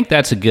 Well, I think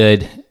that's a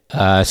good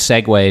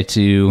segue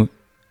to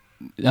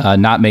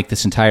not make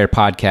this entire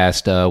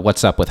podcast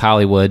What's Up with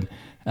Hollywood.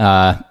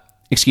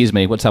 Excuse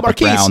me, What's Up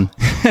Marquise.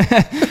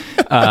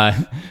 with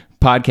Brown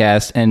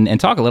podcast, and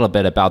talk a little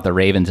bit about the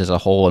Ravens as a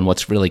whole and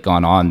what's really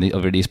gone on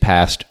over these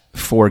past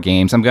 4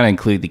 games. I'm going to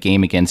include the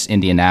game against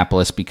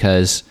Indianapolis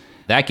because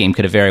that game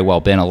could have very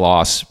well been a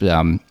loss,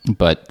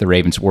 but the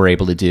Ravens were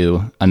able to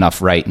do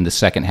enough right in the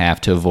second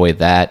half to avoid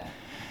that.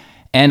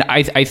 And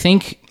I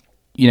think,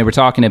 we're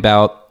talking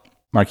about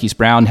Marquise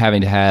Brown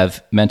having to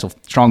have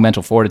strong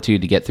mental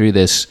fortitude to get through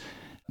this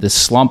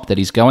slump that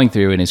he's going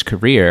through in his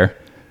career.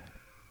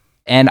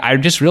 And I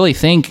just really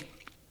think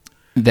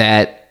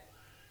that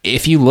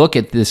if you look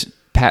at this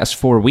past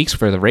 4 weeks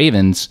for the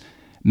Ravens,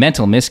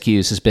 mental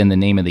miscues has been the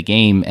name of the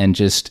game, and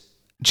just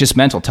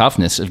mental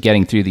toughness of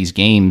getting through these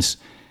games.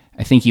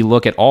 I think you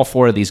look at all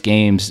 4 of these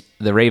games,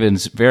 the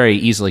Ravens very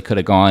easily could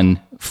have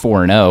gone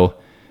 4-0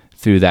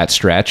 through that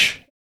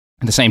stretch.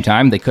 At the same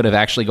time, they could have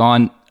actually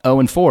gone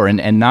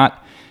 0-4 and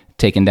not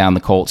taken down the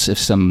Colts if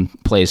some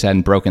plays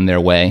hadn't broken their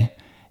way.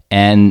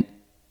 And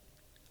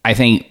I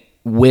think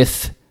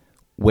with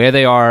where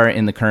they are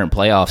in the current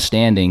playoff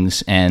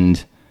standings,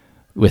 and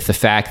with the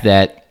fact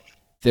that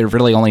their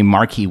really only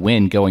marquee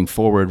win going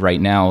forward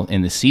right now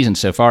in the season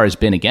so far has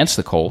been against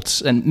the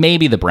Colts, and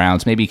maybe the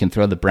Browns. Maybe you can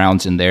throw the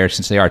Browns in there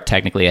since they are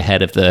technically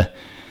ahead of the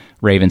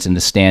Ravens in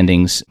the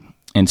standings,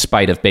 in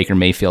spite of Baker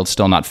Mayfield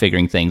still not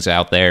figuring things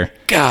out there.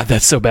 God,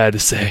 that's so bad to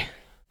say.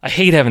 I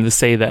hate having to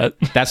say that.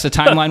 That's the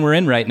timeline we're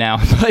in right now.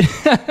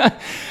 But,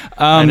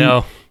 I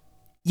know.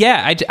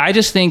 Yeah, I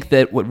just think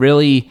that what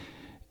really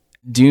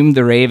doomed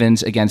the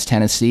Ravens against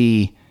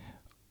Tennessee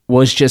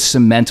was just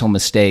some mental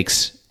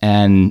mistakes.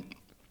 And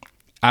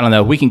I don't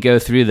know, we can go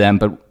through them,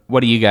 but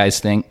what do you guys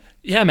think?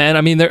 Yeah, man.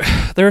 I mean, there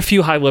are a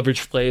few high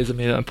leverage plays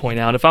I point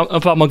out. If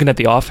I'm looking at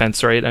the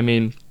offense, right? I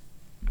mean,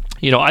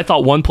 I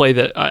thought one play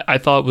that I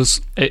thought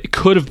it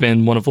could have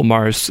been one of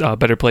Lamar's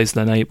better plays of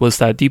the night was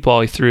that deep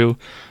ball he threw,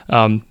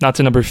 not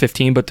to number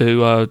 15, but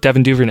to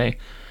Devin Duvernay.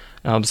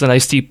 It was a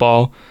nice deep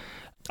ball.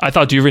 I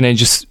thought Duvernay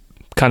just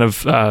kind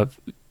of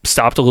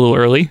stopped a little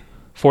early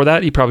for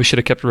that. He probably should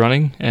have kept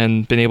running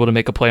and been able to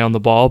make a play on the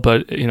ball,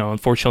 but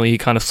unfortunately he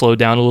kind of slowed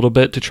down a little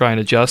bit to try and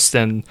adjust,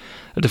 and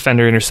a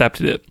defender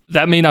intercepted it.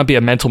 That may not be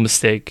a mental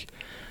mistake,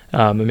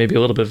 and maybe a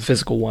little bit of a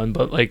physical one,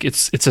 but like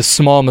it's a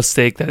small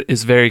mistake that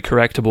is very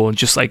correctable, and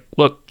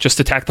just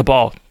attack the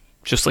ball.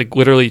 Just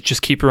literally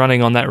just keep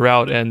running on that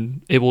route,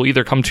 and it will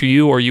either come to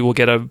you or you will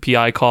get a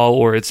PI call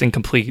or it's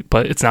incomplete,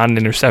 but it's not an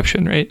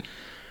interception, right?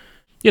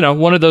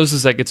 One of those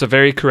is it's a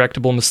very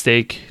correctable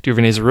mistake.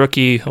 Duvernay's a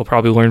rookie. He'll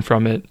probably learn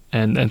from it,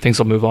 and things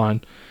will move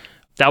on.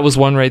 That was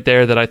one right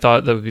there that I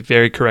thought that would be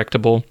very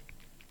correctable.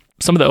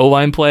 Some of the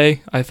O-line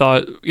play, I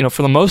thought,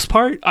 for the most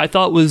part, I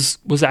thought was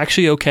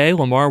actually okay.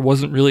 Lamar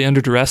wasn't really under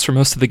duress for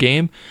most of the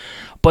game.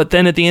 But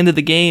then at the end of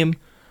the game,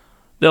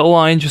 the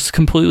O-line just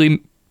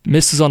completely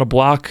misses on a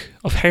block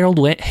of Harold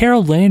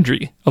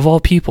Landry, of all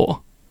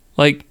people.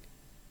 Like,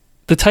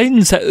 the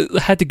Titans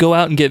had to go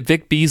out and get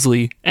Vic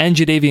Beasley and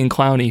Jadeveon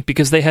Clowney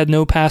because they had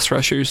no pass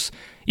rushers,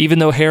 even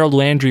though Harold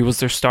Landry was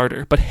their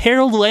starter. But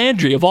Harold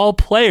Landry, of all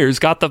players,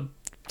 got the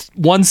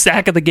one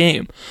sack of the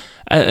game.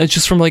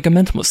 Just from, like, a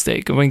mental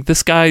mistake. I mean,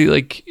 this guy,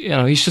 like, you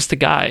know, he's just a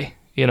guy.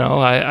 You know,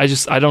 I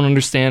don't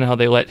understand how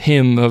they let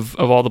him, of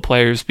all the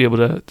players, be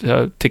able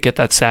to get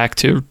that sack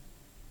to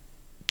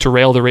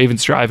rail the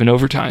Ravens' drive in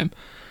overtime.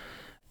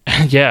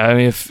 Yeah, I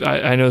mean,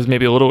 I know it's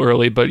maybe a little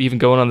early, but even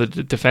going on the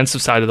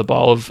defensive side of the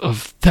ball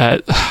of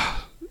that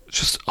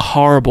just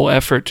horrible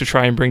effort to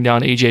try and bring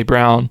down A.J.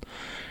 Brown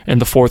in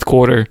the fourth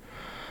quarter,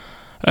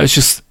 it's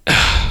just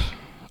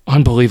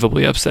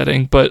unbelievably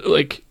upsetting. But,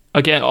 like,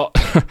 again,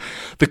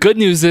 the good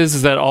news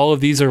is that all of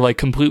these are, like,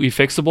 completely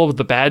fixable, but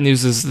the bad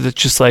news is that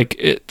just, like,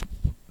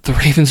 the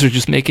Ravens are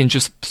just making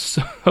just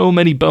so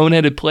many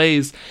boneheaded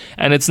plays,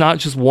 and it's not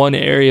just one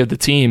area of the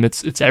team,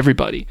 it's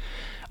everybody.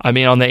 I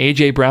mean, on the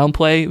A.J. Brown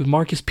play,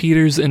 Marcus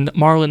Peters and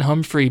Marlon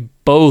Humphrey,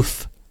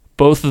 both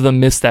of them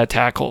missed that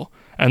tackle.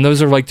 And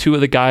those are like two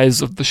of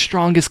the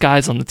strongest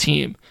guys on the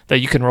team that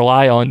you can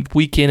rely on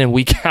week in and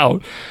week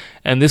out.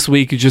 And this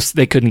week,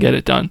 they couldn't get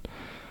it done.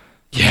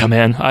 Yeah,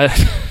 man,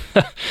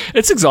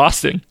 it's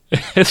exhausting.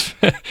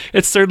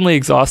 It's certainly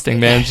exhausting,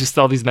 man. Just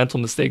all these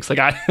mental mistakes. Like,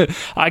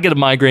 I get a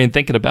migraine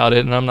thinking about it,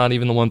 and I'm not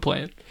even the one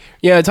playing.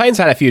 Yeah, the Titans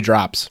had a few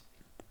drops.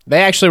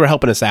 They actually were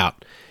helping us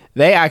out.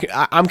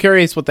 I'm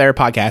curious what their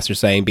podcasts are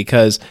saying,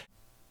 because,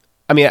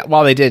 I mean,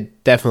 while they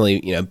did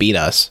definitely, you know, beat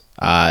us,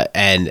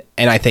 and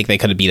I think they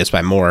could have beat us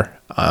by more,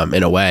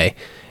 in a way.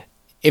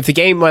 If the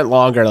game went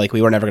longer, like,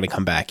 we were never going to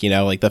come back, you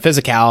know, like the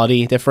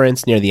physicality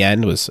difference near the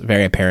end was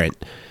very apparent.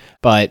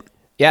 But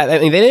yeah, I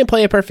mean, they didn't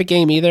play a perfect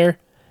game either.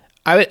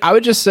 I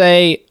would just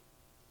say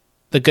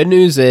the good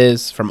news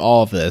is from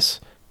all of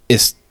this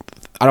is,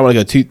 I don't want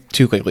to go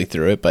too quickly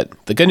through it, but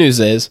the good news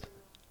is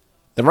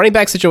the running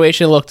back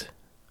situation looked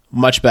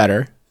much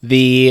better.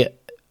 The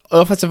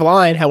offensive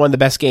line had one of the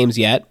best games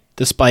yet,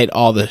 despite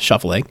all the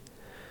shuffling.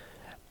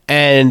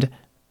 And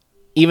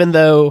even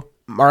though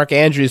Mark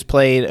Andrews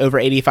played over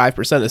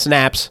 85% of the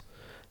snaps,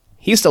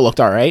 he still looked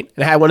all right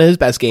and had one of his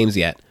best games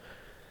yet.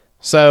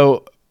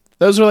 So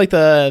those were like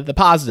the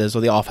positives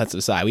of the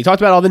offensive side. We talked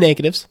about all the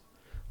negatives,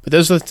 but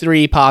those are the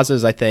three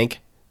positives, I think.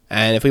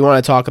 And if we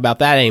want to talk about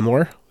that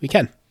anymore, we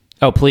can.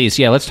 Oh, please.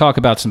 Yeah, let's talk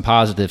about some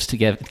positives to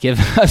give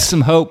us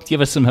some hope.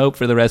 Give us some hope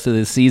for the rest of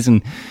this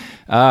season.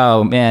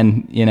 Oh,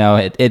 man, you know,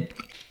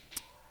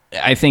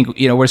 I think,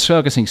 you know, we're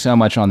focusing so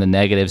much on the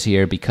negatives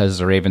here because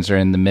the Ravens are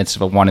in the midst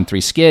of a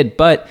 1-3 skid,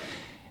 but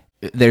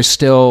there's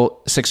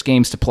still 6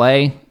 games to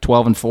play.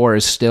 12-4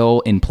 is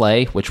still in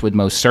play, which would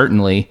most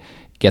certainly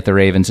get the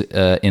Ravens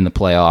in the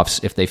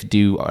playoffs if they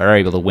are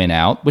able to win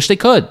out, which they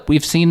could.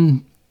 We've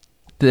seen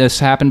this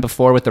happen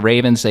before with the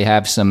Ravens. They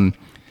have some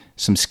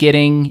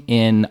skidding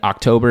in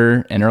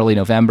October and early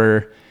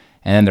November,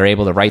 and then they're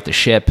able to right the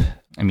ship.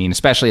 I mean,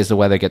 especially as the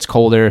weather gets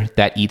colder,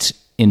 that eats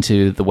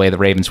into the way the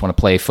Ravens want to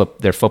play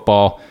their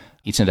football,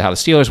 eats into how the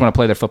Steelers want to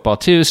play their football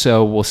too,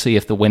 so we'll see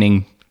if the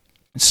winning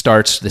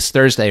starts this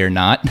Thursday or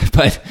not.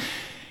 But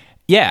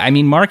yeah, I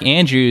mean, Mark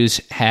Andrews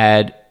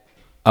had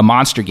a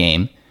monster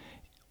game.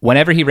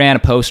 Whenever he ran a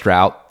post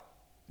route,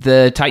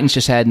 the Titans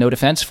just had no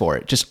defense for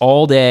it. Just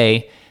all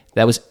day,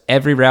 that was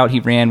every route he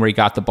ran where he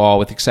got the ball,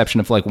 with the exception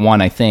of like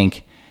one, I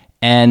think.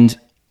 And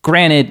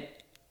granted,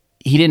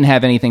 he didn't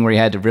have anything where he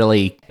had to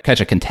really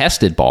catch a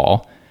contested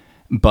ball,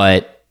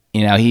 but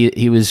you know,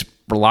 he was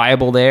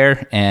reliable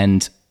there,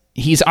 and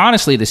he's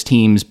honestly this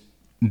team's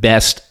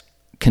best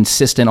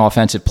consistent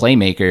offensive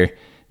playmaker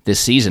this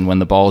season when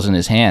the ball's in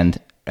his hand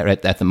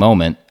at the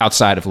moment,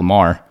 outside of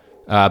Lamar.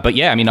 But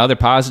yeah, I mean, other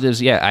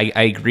positives, yeah,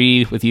 I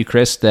agree with you,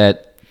 Chris,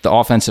 that the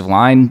offensive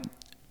line,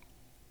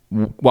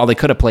 while they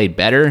could have played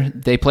better,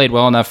 they played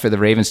well enough for the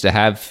Ravens to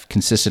have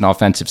consistent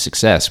offensive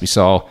success. We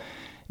saw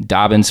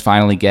Dobbins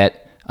finally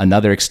get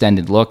another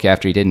extended look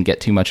after he didn't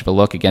get too much of a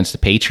look against the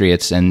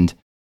Patriots, and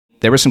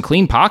there were some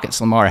clean pockets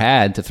Lamar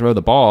had to throw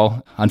the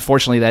ball.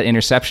 Unfortunately, that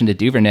interception to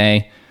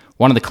Duvernay,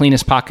 one of the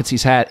cleanest pockets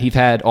he's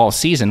had all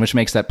season, which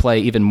makes that play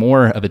even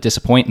more of a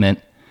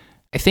disappointment.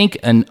 I think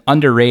an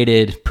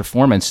underrated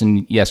performance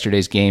in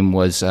yesterday's game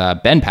was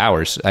Ben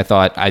Powers. I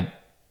thought,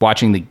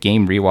 watching the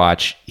game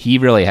rewatch, he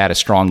really had a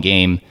strong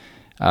game,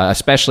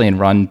 especially in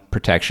run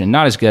protection.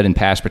 Not as good in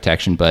pass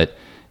protection, but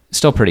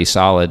still pretty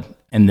solid.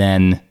 And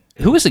then,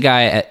 who was the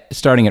guy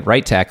starting at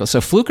right tackle?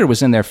 So Fluker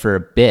was in there for a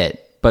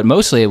bit, but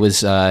mostly it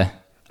was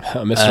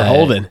Mr.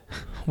 Holden.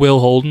 Will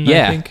Holden,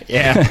 yeah. I think.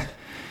 Yeah.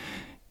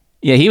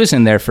 Yeah, he was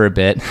in there for a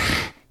bit.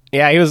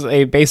 Yeah, he was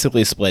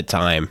basically split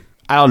time.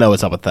 I don't know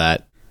what's up with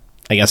that.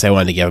 I guess I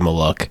wanted to give him a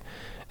look.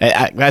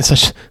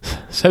 That's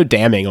so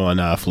damning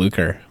on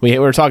Fluker. We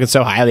were talking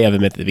so highly of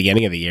him at the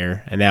beginning of the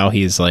year, and now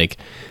he's like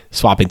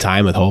swapping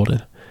time with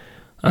Holden.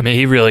 I mean,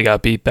 he really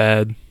got beat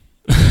bad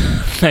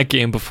that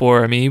game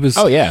before. I mean, he was.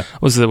 Oh yeah.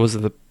 Was it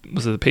the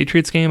was it the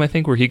Patriots game, I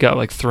think, where he got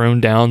like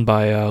thrown down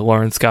by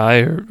Lawrence Guy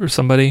or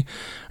somebody.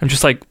 I'm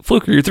just like,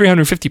 Fluker, you're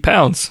 350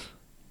 pounds.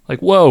 Like,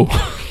 whoa.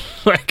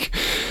 Like,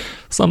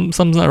 something's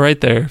not right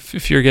there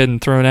if you're getting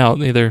thrown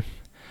out. Either,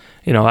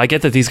 I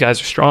get that these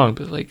guys are strong,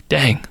 but like,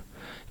 dang,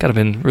 gotta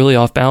been really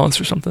off balance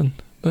or something.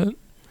 But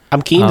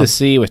I'm keen to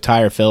see with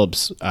Tyre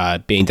Phillips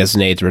being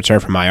designated to return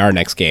from IR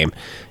next game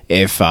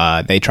if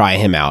they try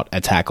him out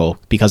at tackle,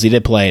 because he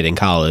did play it in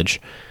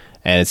college,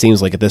 and it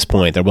seems like at this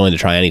point they're willing to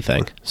try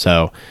anything.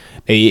 So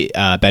maybe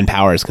Ben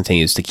Powers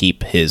continues to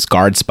keep his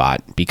guard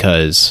spot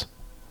because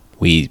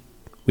we've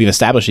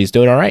established he's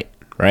doing all right?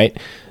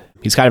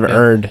 He's kind of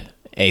earned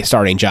a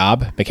starting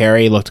job.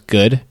 McCary looked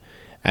good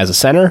as a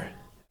center.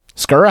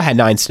 Skura had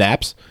 9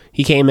 snaps.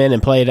 He came in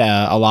and played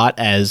a lot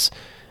as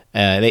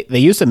they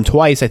used him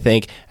twice, I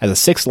think, as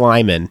a 6th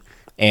lineman.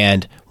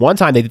 And one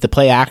time they did the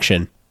play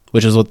action,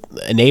 which is what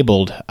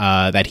enabled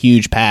that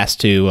huge pass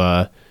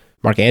to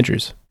Mark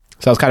Andrews.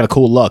 So that was kind of a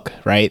cool look,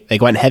 right? They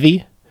went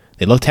heavy,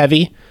 they looked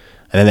heavy,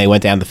 and then they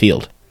went down the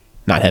field.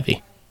 Not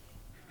heavy.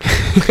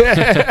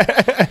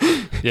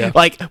 Yeah.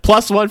 Like,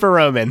 +1 for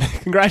Roman.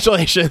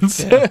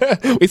 Congratulations.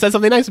 Yeah. We said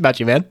something nice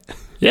about you, man.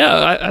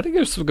 Yeah, I think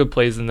there's some good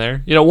plays in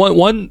there.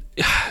 One,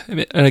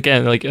 and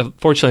again, like,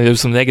 unfortunately,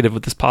 there's some negative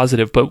with this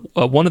positive, but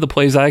one of the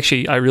plays I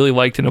really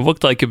liked, and it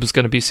looked like it was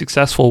going to be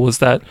successful, was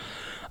that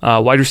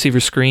wide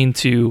receiver screen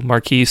to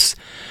Marquise.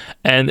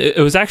 And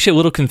it was actually a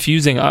little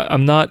confusing.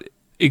 I'm not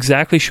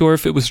exactly sure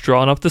if it was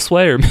drawn up this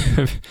way, or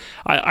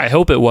I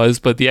hope it was,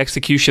 but the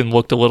execution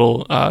looked a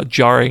little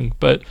jarring.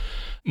 But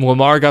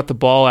Lamar got the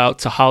ball out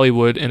to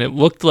Hollywood, and it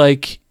looked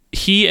like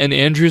he and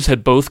Andrews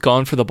had both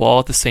gone for the ball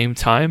at the same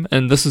time.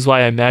 And this is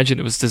why I imagine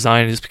it was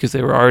designed, is because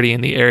they were already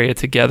in the area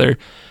together.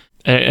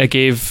 And it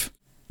gave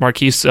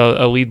Marquise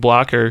a lead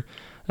blocker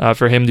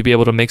for him to be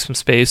able to make some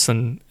space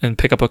and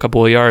pick up a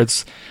couple of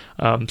yards.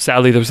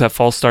 Sadly, there was that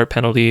false start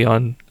penalty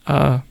on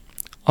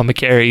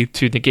McCary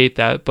to negate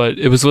that, but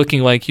it was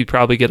looking like you'd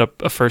probably get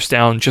a first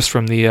down just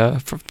from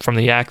the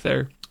yak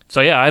there.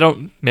 So yeah, I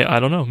don't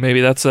know.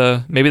 Maybe that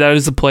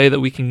is a play that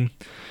we can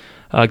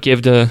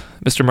give to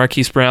Mr.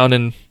 Marquise Brown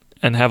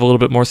and have a little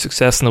bit more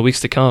success in the weeks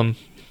to come.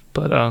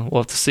 But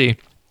we'll have to see.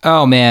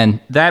 Oh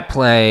man, that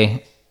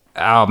play.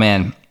 Oh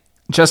man,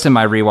 just in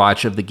my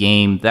rewatch of the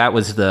game, that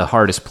was the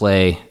hardest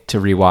play to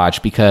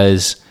rewatch,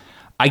 because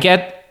I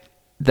get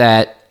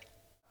that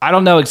I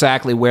don't know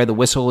exactly where the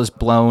whistle is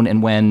blown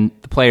and when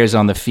the players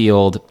on the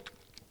field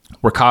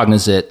were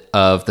cognizant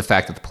of the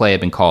fact that the play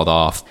had been called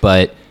off,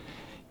 but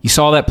you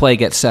saw that play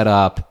get set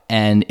up,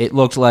 and it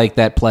looked like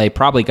that play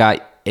probably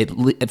got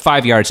at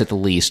 5 yards at the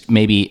least,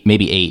 maybe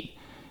 8.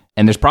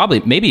 And there's probably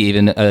maybe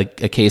even a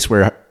case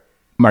where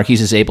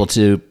Marquise is able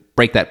to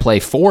break that play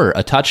for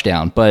a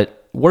touchdown.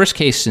 But worst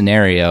case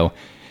scenario,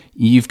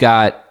 you've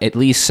got at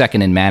least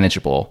second and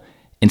manageable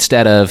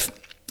instead of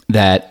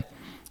that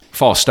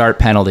false start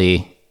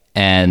penalty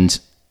and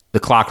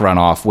the clock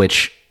runoff,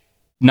 which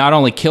not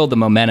only killed the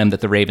momentum that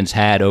the Ravens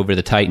had over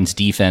the Titans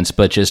defense,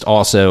 but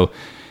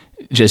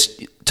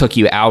just took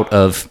you out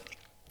of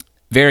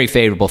very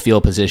favorable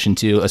field position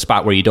to a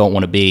spot where you don't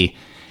want to be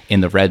in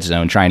the red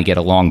zone trying to get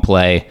a long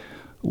play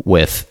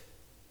with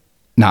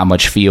not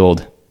much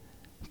field.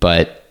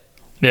 But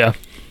yeah,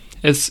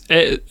 it's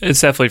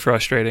definitely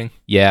frustrating.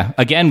 Yeah.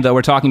 Again, though,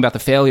 we're talking about the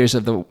failures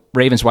of the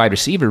Ravens wide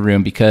receiver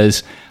room,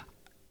 because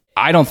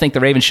I don't think the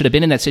Ravens should have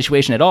been in that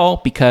situation at all,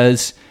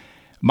 because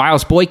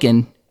Miles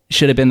Boykin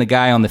should have been the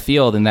guy on the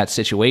field in that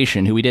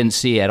situation who we didn't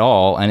see at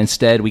all. And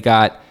instead we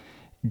got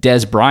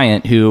Dez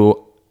Bryant,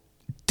 who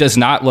does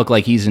not look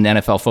like he's in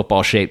NFL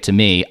football shape to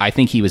me. I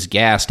think he was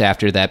gassed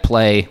after that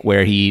play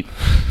where he,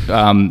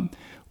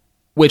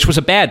 which was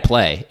a bad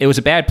play. It was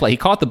a bad play. He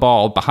caught the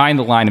ball behind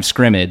the line of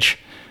scrimmage,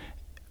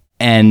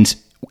 and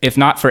if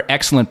not for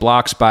excellent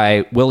blocks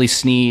by Willie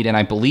Snead and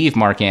I believe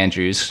Mark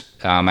Andrews,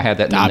 I had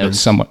that in the notes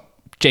somewhat.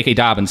 J.K.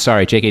 Dobbins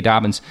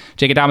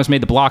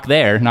made the block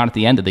there, not at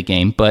the end of the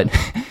game, but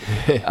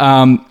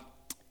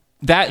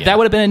that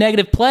would have been a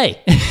negative play.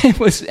 It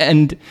was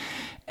and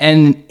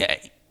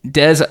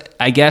Dez,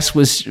 I guess,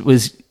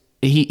 was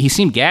he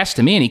seemed gassed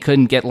to me, and he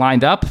couldn't get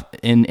lined up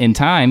in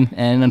time,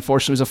 and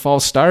unfortunately was a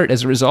false start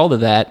as a result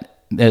of that.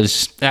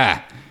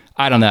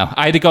 I don't know.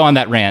 I had to go on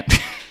that rant.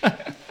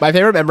 My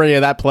favorite memory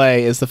of that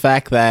play is the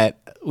fact that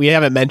we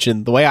haven't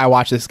mentioned the way I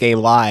watched this game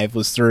live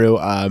was through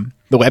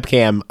the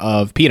webcam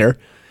of Peter,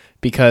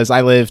 because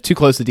I live too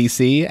close to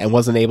DC and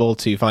wasn't able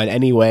to find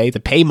any way to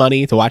pay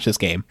money to watch this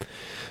game.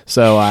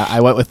 So I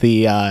went with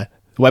the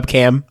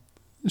webcam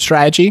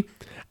strategy,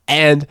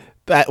 and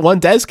that one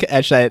Dez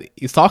catch that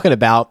he's talking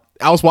about,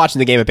 I was watching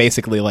the game at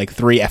basically like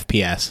 3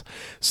 FPS.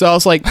 So I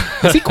was like,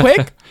 is he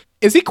quick?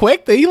 Is he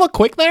quick? Did he look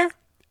quick there?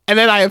 And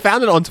then I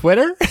found it on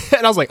Twitter,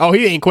 and I was like, oh,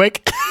 he ain't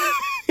quick.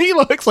 He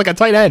looks like a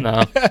tight end.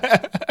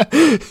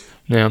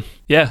 No.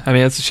 Yeah. I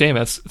mean, it's a shame.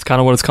 It's kind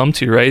of what it's come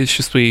to, right? It's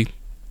just we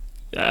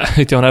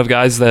don't have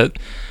guys the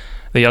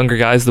younger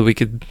guys that we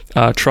could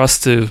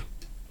trust to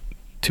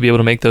be able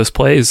to make those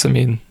plays. I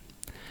mean,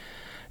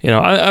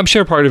 I'm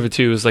sure part of it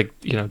too is like,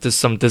 just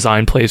some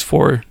design plays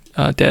for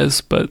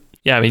Dez, but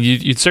Yeah, I mean,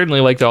 you'd certainly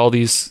like all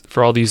these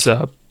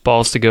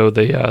balls to go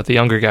the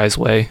younger guys'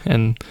 way,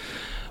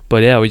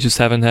 but yeah, we just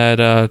haven't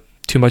had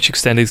too much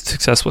extended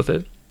success with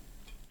it.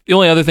 The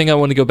only other thing I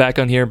want to go back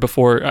on here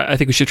before I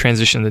think we should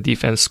transition to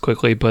defense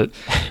quickly, but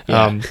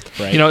right.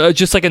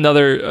 Just like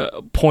another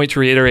point to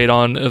reiterate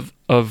on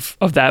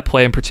of that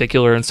play in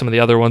particular, and some of the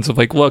other ones of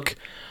like, look,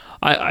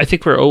 I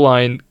think for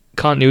O-line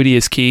continuity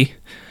is key.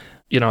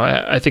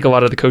 I think a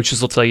lot of the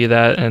coaches will tell you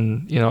that,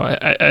 and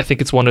I think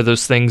it's one of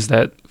those things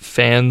that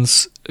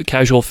fans,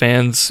 casual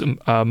fans,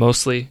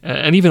 mostly,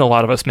 and even a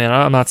lot of us, man.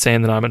 I'm not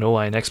saying that I'm an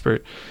O-line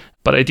expert,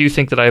 but I do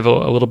think that I have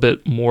a little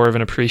bit more of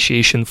an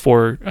appreciation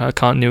for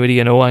continuity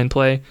and O-line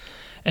play,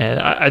 and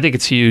I think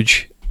it's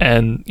huge.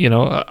 And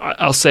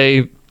I'll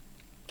say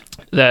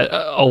that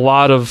a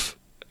lot of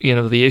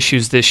the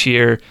issues this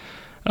year,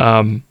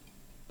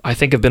 I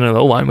think have been in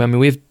O-line. I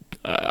mean,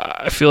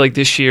 I feel like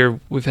this year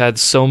we've had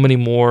so many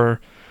more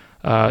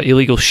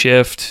illegal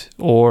shift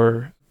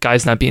or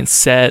guys not being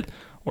set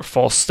or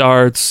false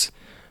starts.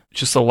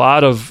 Just a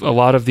lot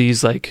of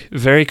these like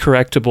very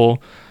correctable,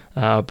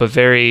 but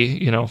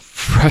very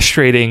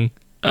frustrating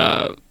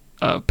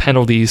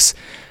penalties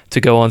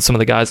to go on some of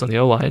the guys on the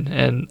O-line.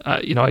 And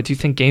I do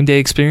think game day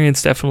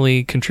experience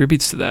definitely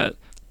contributes to that.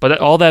 But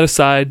all that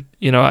aside,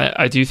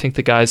 I do think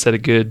the guys had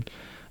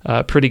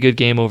a pretty good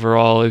game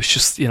overall. It was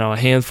just, a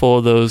handful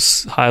of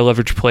those high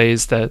leverage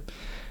plays that,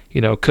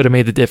 could have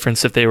made the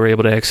difference if they were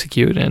able to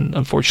execute. And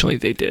unfortunately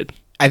they did.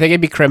 I think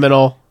it'd be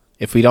criminal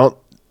if we don't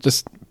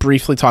just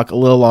briefly talk a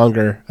little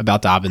longer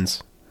about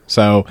Dobbins.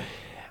 So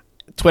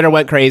Twitter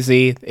went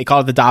crazy. They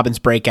called it the Dobbins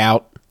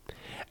breakout.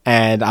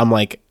 And I'm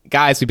like,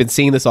 guys, we've been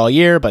seeing this all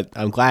year, but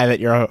I'm glad that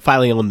you're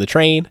finally on the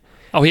train.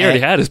 Oh, he already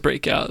had his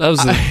breakout. That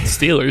was the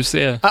Steelers,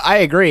 yeah. I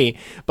agree.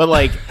 But,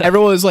 like,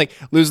 everyone was, like,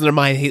 losing their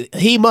mind.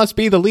 He must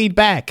be the lead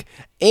back.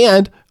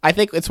 And I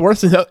think it's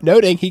worth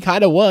noting he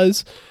kind of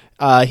was.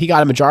 He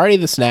got a majority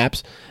of the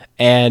snaps.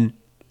 And,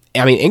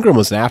 I mean, Ingram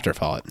was an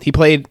afterthought. He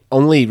played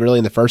only really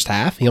in the first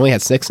half. He only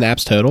had 6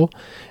 snaps total.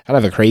 Kind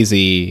of a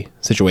crazy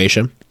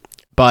situation.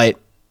 But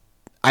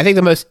I think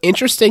the most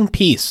interesting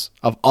piece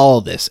of all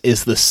of this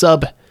is the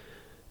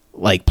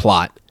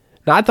plot.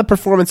 Not the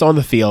performance on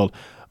the field,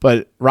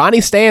 but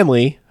Ronnie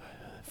Stanley,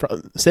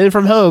 sitting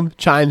from home,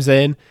 chimes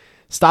in,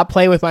 "Stop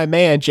playing with my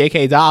man,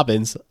 J.K.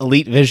 Dobbins,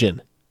 elite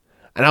vision."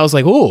 And I was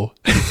like, ooh,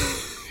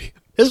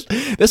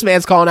 this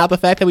man's calling out the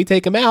fact that we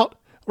take him out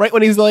right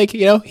when he's like,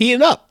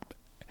 heating up.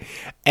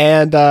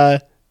 And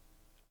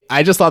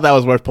I just thought that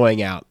was worth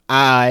pointing out.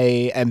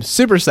 I am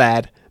super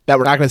sad that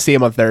we're not going to see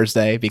him on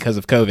Thursday because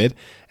of COVID,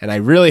 and I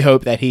really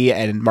hope that he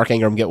and Mark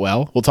Ingram get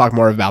well. We'll talk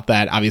more about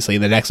that, obviously,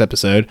 in the next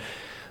episode.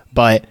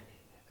 But,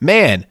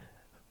 man,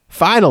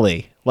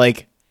 finally,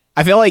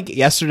 I feel like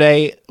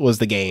yesterday was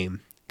the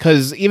game.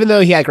 Because even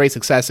though he had great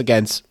success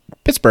against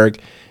Pittsburgh,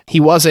 he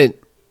wasn't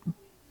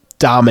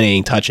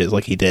dominating touches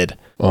like he did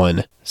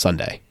on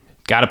Sunday.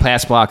 Got a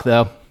pass block,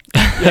 though.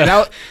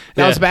 Yeah,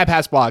 that was a bad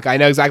pass block. I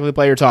know exactly the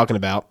play you're talking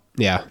about.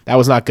 Yeah, that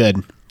was not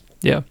good.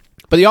 Yeah.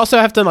 But you also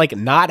have to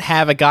not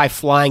have a guy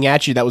flying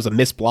at you that was a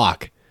missed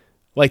block.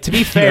 To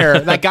be fair,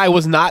 that guy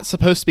was not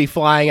supposed to be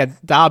flying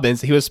at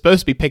Dobbins. He was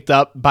supposed to be picked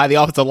up by the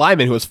offensive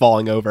lineman who was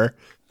falling over.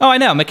 Oh, I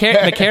know.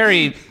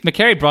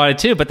 McCary brought it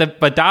too,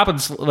 but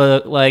Dobbins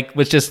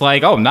was just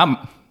like, oh,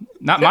 not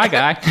my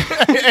guy.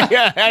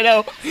 Yeah, I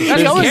know.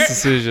 That's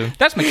decision.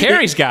 That's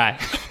McCary's guy.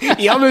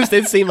 He almost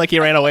did seem like he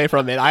ran away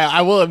from it.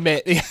 I will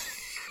admit.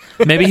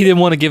 Maybe he didn't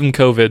want to give him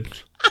COVID.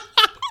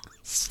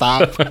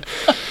 Stop.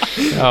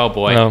 Oh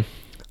boy. No.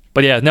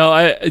 But yeah,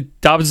 no,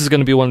 Dobbins is going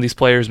to be one of these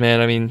players, man.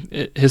 I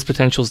mean, his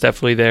potential is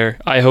definitely there.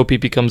 I hope he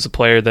becomes a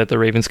player that the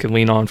Ravens can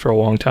lean on for a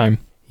long time.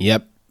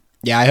 Yep.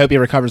 Yeah, I hope he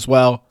recovers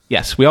well.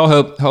 Yes, we all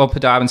hope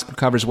Dobbins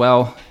recovers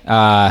well.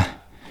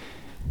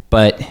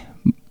 But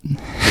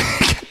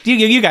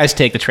you guys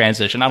take the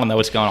transition. I don't know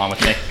what's going on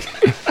with me.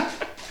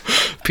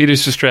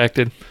 Peter's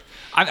distracted.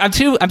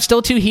 I'm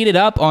still too heated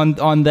up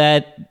on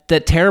that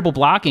terrible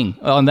blocking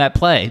on that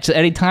play. So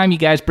anytime you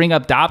guys bring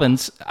up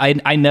Dobbins,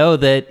 I know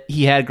that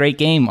he had a great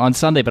game on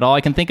Sunday, but all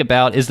I can think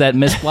about is that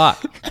missed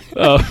block.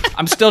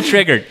 I'm still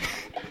triggered.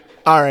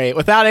 All right,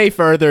 without any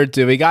further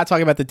ado, we got to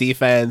talk about the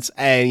defense.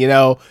 And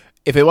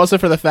if it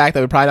wasn't for the fact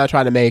that we're probably not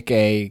trying to make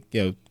a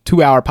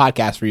 2-hour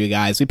podcast for you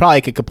guys, we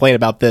probably could complain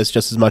about this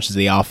just as much as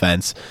the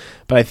offense.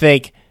 But I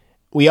think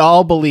we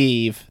all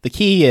believe the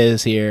key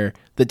is here: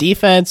 the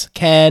defense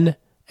can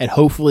and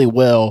hopefully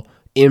will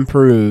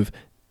improve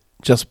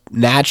just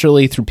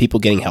naturally through people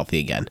getting healthy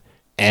again.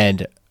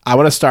 And I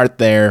want to start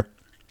there.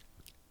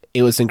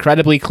 It was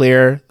incredibly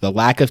clear the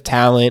lack of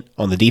talent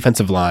on the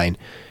defensive line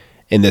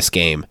in this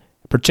game,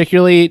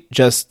 particularly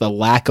just the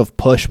lack of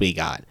push we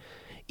got.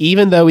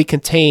 Even though we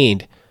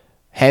contained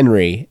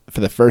Henry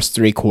for the first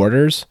 3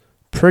 quarters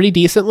pretty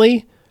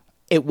decently,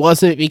 it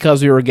wasn't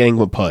because we were getting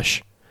a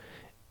push.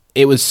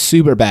 It was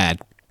super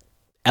bad.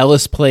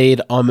 Ellis played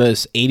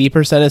almost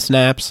 80% of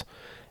snaps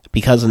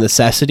because of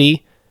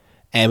necessity,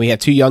 and we have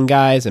 2 young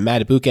guys in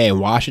Madubuike and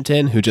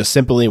Washington who just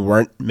simply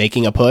weren't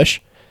making a push,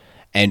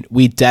 and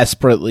we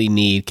desperately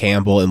need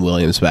Campbell and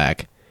Williams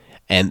back.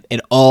 And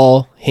it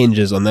all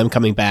hinges on them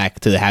coming back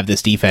to have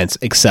this defense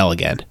excel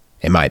again,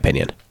 in my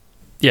opinion.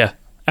 Yeah,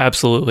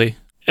 absolutely.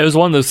 It was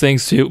one of those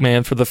things too,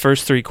 man, for the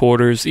first 3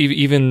 quarters,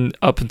 even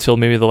up until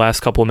maybe the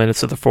last couple of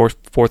minutes of the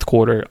fourth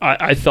quarter,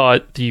 I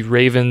thought the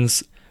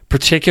Ravens,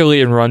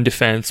 particularly in run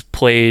defense,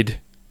 played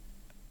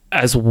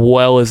as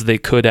well as they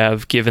could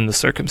have given the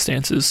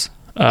circumstances.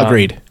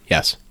 Agreed.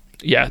 Yes.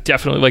 Yeah,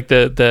 definitely. Like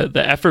the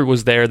effort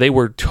was there. They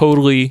were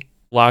totally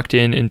locked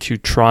into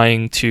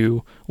trying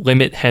to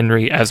limit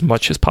Henry as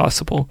much as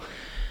possible.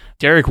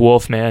 Derek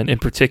Wolfe, man, in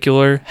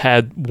particular,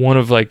 had one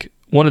of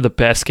the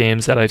best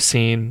games that I've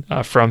seen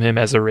from him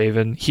as a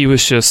Raven. He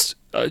was just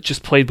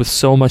played with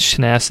so much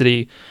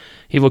tenacity.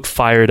 He looked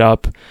fired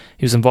up.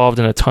 He was involved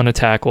in a ton of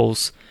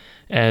tackles.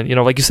 And,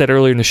 like you said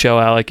earlier in the show,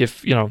 Alec,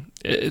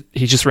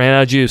 he just ran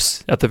out of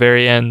juice at the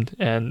very end,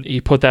 and he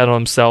put that on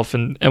himself,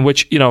 and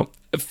which,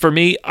 for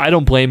me, I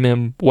don't blame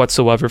him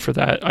whatsoever for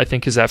that. I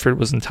think his effort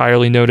was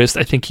entirely noticed.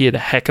 I think he had a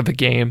heck of a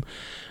game.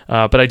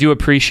 But I do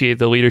appreciate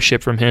the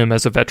leadership from him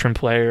as a veteran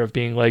player of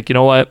being like, you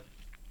know what?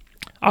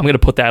 I'm going to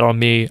put that on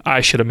me.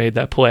 I should have made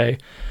that play.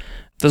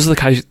 Those are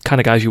the kind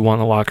of guys you want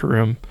in the locker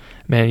room.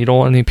 Man, you don't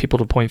want any people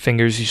to point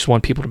fingers. You just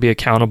want people to be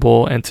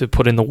accountable and to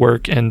put in the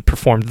work and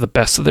perform to the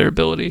best of their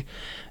ability.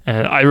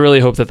 And I really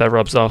hope that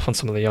rubs off on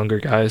some of the younger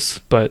guys.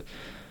 But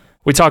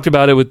we talked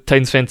about it with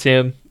Titans fan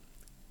Tim.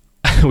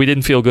 We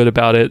didn't feel good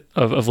about it,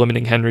 of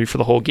limiting Henry for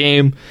the whole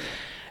game.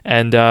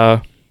 And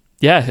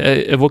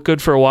it looked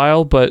good for a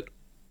while, but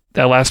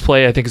that last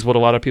play, I think, is what a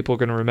lot of people are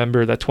going to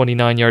remember, that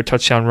 29-yard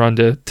touchdown run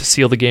to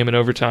seal the game in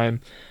overtime.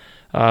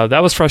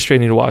 That was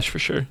frustrating to watch for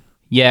sure.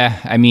 Yeah,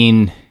 I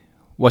mean,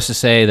 what's to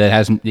say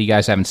that you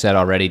guys haven't said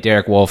already?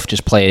 Derek Wolfe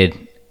just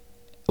played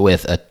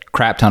with a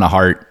crap ton of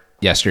heart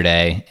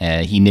yesterday.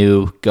 He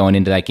knew going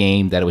into that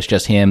game that it was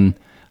just him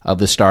of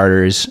the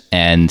starters,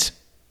 and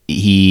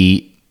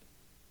he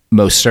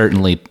most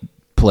certainly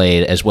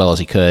played as well as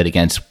he could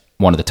against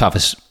one of the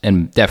toughest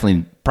and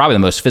definitely probably the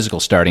most physical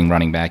starting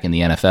running back in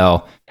the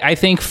NFL. I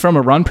think from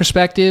a run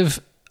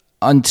perspective,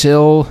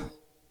 until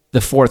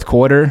the fourth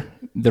quarter,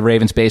 the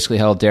Ravens basically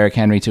held Derrick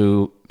Henry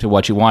to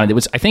what you wanted.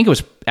 I think it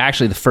was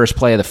actually the first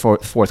play of the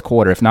fourth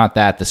quarter, if not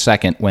that, the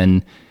second,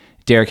 when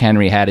Derrick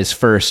Henry had his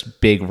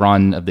first big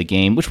run of the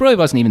game, which really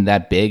wasn't even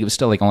that big. It was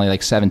still only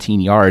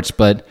 17 yards,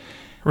 but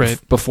right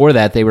before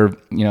that, they were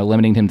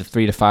limiting him to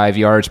 3 to 5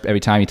 yards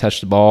every time he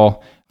touched the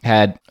ball.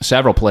 Had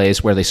several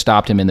plays where they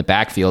stopped him in the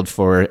backfield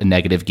for a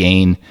negative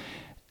gain.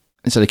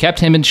 And so they kept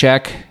him in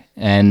check,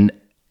 and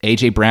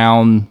A.J.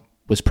 Brown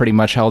was pretty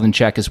much held in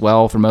check as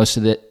well for most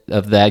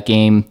of that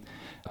game.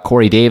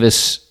 Corey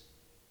Davis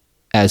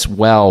as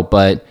well,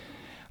 but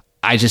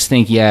I just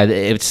think,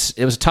 it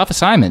was a tough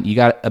assignment. You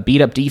got a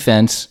beat-up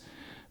defense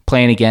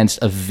playing against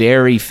a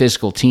very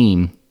physical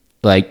team.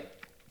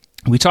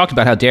 We talked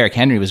about how Derrick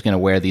Henry was going to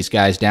wear these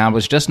guys down. It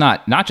was just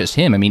not just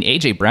him. I mean,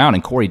 A.J. Brown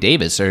and Corey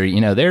Davis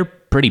are, they're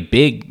pretty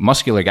big,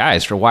 muscular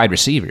guys for wide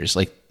receivers.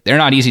 They're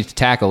not easy to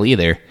tackle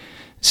either.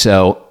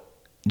 So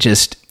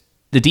just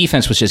the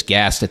defense was just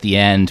gassed at the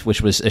end,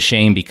 which was a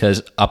shame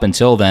because up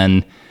until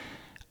then,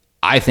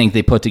 I think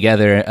they put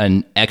together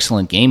an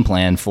excellent game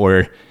plan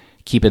for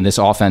keeping this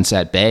offense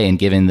at bay and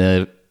giving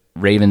the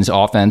Ravens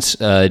offense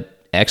an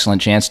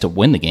excellent chance to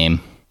win the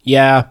game.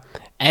 Yeah,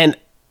 and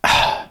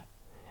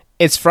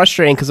it's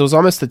frustrating because it was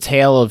almost the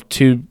tale of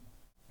two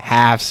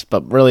halves,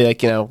 but really, with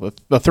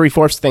the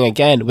 3/4 thing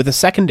again, with the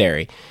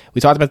secondary.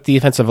 We talked about the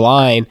defensive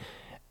line.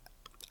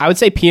 I would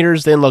say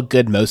Peters didn't look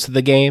good most of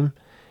the game,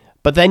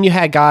 but then you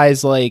had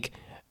guys like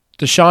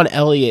Deshaun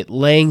Elliott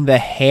laying the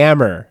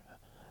hammer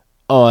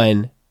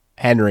on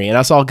Henry, and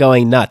us all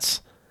going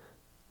nuts.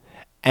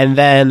 And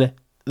then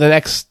the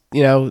next,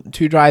 2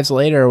 drives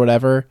later or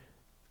whatever,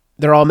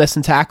 they're all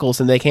missing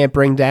tackles and they can't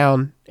bring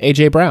down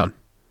A.J. Brown.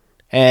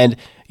 And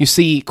you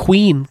see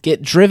Queen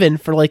get driven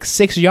for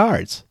 6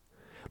 yards.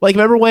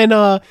 Remember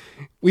when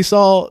we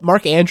saw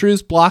Mark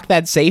Andrews block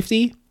that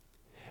safety?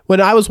 When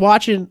I was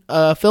watching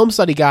a film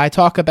study guy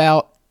talk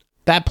about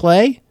that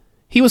play,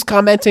 he was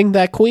commenting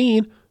that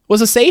Queen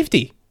was a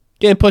safety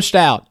getting pushed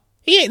out.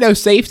 He ain't no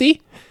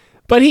safety,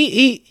 but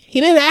he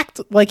didn't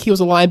act like he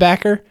was a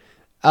linebacker.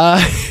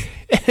 That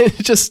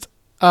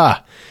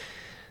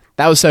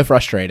was so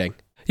frustrating.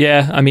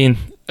 Yeah, I mean,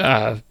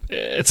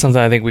 it's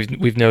something I think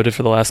we've noted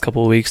for the last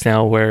couple of weeks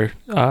now, where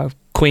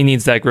Queen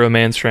needs that grown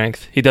man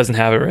strength. He doesn't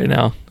have it right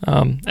now,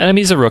 and I mean,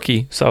 he's a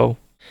rookie, so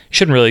you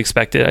shouldn't really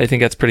expect it. I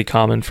think that's pretty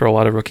common for a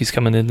lot of rookies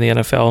coming into the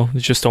NFL. They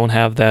just don't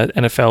have that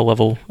NFL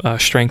level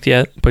strength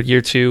yet. But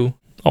year 2,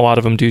 a lot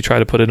of them do try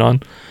to put it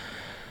on.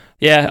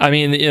 Yeah, I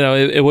mean,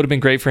 it would have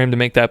been great for him to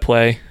make that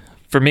play.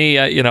 For me,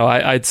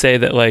 I'd say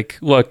that,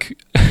 look,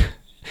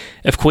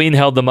 if Queen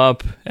held them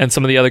up and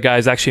some of the other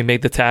guys actually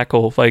made the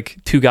tackle,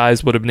 2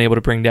 guys would have been able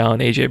to bring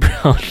down A.J.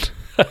 Brown.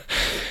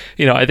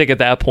 I think at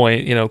that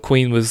point,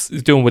 Queen was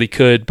doing what he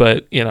could,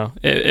 but,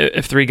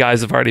 if 3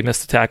 guys have already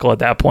missed the tackle at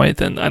that point,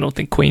 then I don't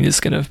think Queen is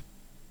going to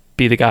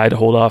be the guy to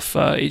hold off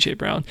A.J.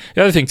 Brown.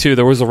 The other thing, too,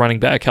 there was a running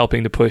back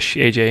helping to push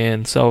A.J.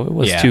 in, so it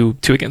was 2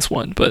 against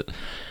 1. But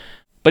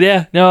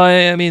yeah, no,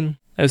 I mean,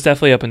 It was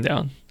definitely up and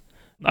down.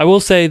 I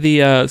will say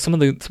some of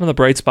the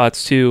bright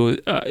spots too.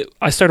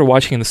 I started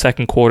watching in the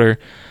second quarter,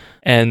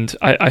 and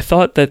I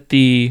thought that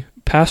the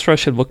pass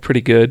rush had looked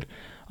pretty good.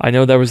 I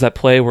know there was that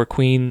play where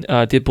Queen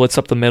did blitz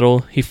up the middle.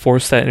 He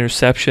forced that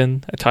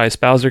interception that Tyus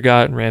Bowser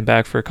got and ran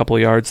back for a couple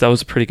of yards. That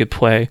was a pretty good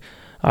play.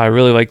 I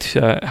really liked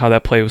how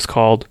that play was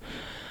called.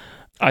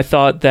 I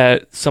thought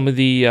that some of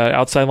the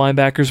outside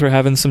linebackers were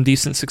having some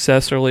decent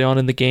success early on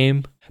in the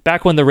game.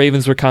 Back when the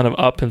Ravens were kind of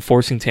up and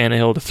forcing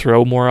Tannehill to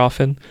throw more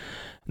often,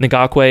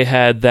 Ngakoue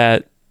had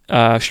that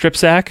strip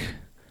sack,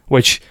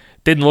 which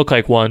didn't look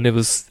like one. It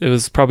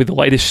was probably the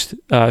lightest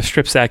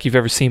strip sack you've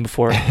ever seen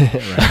before.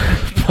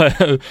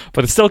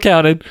 but it still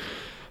counted.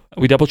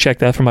 We double checked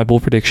that for my bull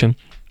prediction.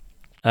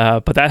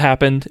 But that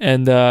happened,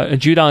 and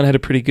Judon had a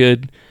pretty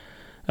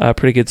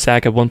good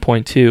sack at one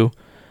point too.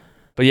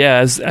 But yeah,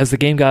 as the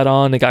game got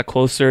on, they got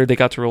closer. They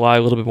got to rely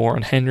a little bit more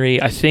on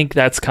Henry. I think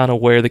that's kind of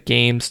where the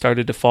game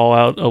started to fall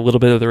out a little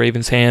bit of the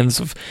Ravens'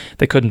 hands.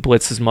 They couldn't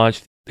blitz as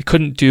much. They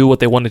couldn't do what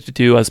they wanted to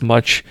do as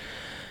much.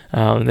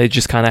 They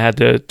just kind of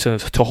had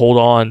to hold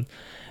on.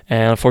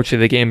 And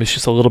unfortunately, the game is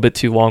just a little bit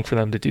too long for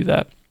them to do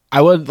that.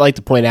 I would like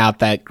to point out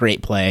that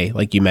great play,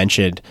 like you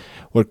mentioned,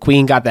 where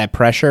Queen got that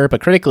pressure,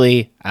 but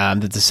critically,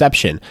 the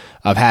deception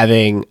of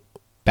having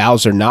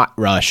Bowser not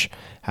rush.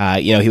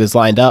 He was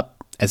lined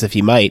up as if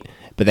he might,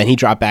 but then he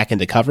dropped back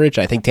into coverage.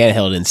 I think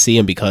Tannehill didn't see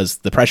him because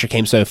the pressure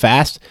came so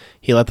fast.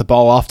 He let the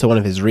ball off to one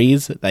of his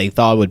reads that he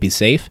thought would be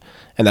safe,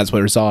 and that's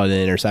what resulted in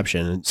an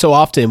interception. So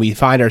often we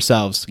find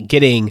ourselves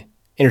getting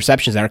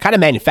interceptions that are kind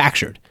of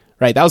manufactured,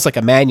 right? That was like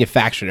a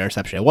manufactured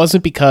interception. It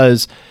wasn't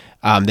because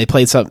they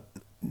played some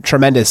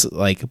tremendous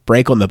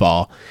break on the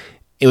ball.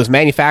 It was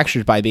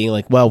manufactured by being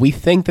like, well, we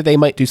think that they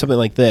might do something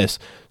like this,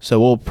 so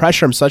we'll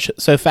pressure him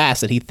so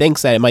fast that he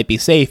thinks that it might be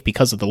safe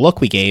because of the look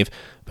we gave,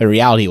 but in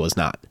reality it was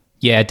not.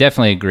 Yeah, I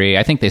definitely agree.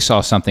 I think they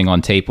saw something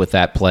on tape with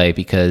that play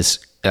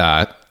because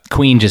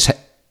Queen just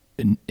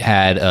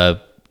had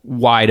a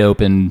wide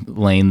open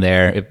lane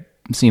there. It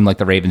seemed like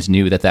the Ravens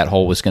knew that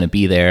hole was going to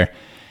be there.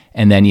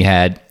 And then you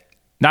had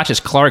not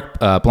just Clark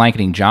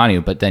blanketing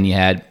Jonnu, but then you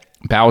had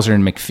Bowser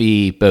and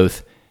McPhee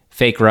both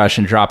fake rush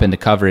and drop into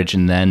coverage.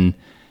 And then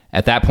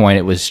at that point,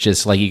 it was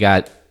just like you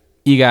got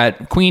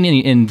Queen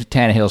in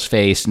Tannehill's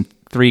face and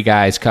three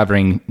guys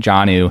covering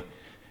Jonnu.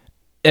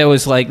 It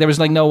was like there was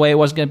no way it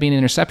wasn't going to be an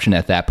interception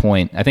at that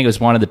point. I think it was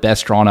one of the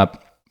best drawn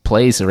up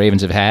plays the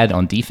Ravens have had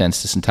on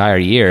defense this entire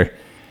year.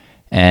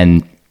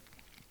 And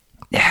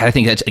I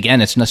think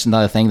it's just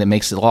another thing that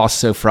makes the loss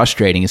so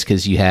frustrating is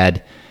because you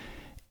had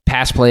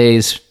pass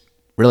plays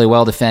really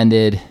well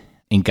defended.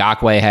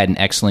 Ngakoue had an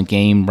excellent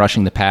game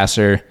rushing the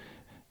passer.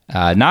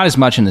 Not as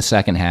much in the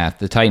second half.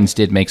 The Titans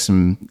did make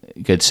some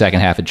good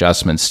second half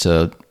adjustments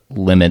to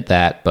limit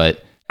that,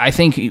 but I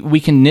think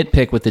we can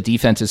nitpick with the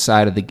defensive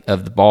side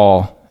of the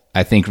ball.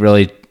 I think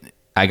really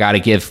I got to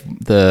give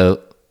the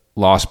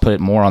loss, put it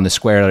more on the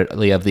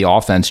squarely of the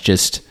offense,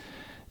 just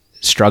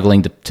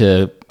struggling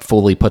to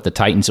fully put the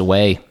Titans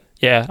away.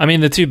 Yeah, I mean,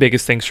 the two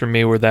biggest things for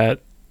me were that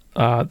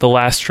the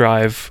last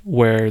drive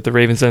where the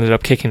Ravens ended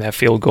up kicking that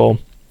field goal.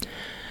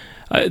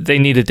 They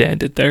needed to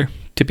end it there,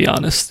 to be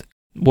honest.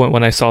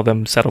 When I saw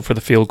them settle for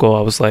the field goal,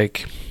 I was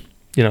like,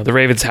 the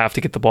Ravens have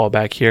to get the ball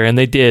back here, and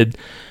they did.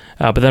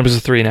 But then it was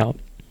a 3-and-out.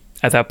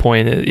 At that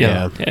point,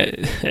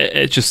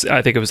 it just,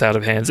 I think it was out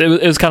of hands. It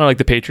was kind of like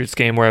the Patriots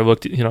game where I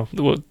looked,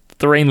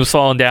 the rain was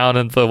falling down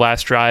in the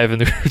last drive,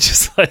 and they were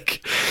just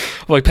like,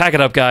 pack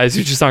it up, guys.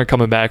 You just aren't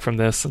coming back from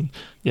this. And,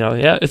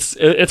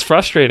 it's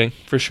frustrating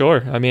for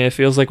sure. I mean, it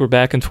feels like we're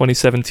back in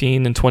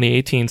 2017 and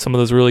 2018, some of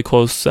those really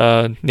close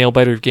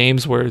nail-biter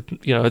games where,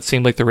 it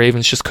seemed like the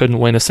Ravens just couldn't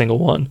win a single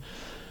one.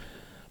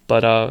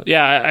 But,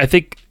 I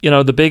think,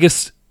 the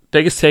biggest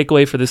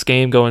takeaway for this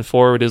game going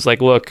forward is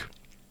look,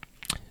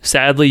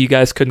 sadly, you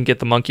guys couldn't get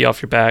the monkey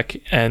off your back,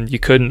 and you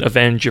couldn't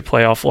avenge your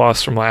playoff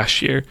loss from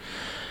last year.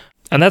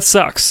 And that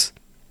sucks.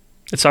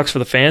 It sucks for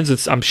the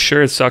fans. I'm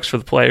sure it sucks for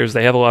the players.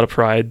 They have a lot of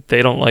pride.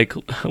 They don't like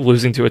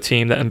losing to a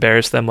team that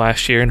embarrassed them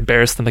last year and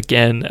embarrassed them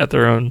again at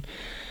their own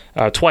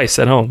twice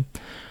at home.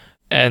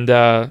 And,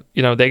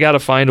 they got to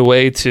find a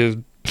way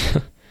to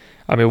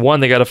one,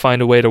 they got to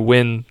find a way to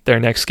win their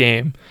next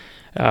game.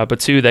 But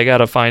two, they got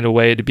to find a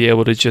way to be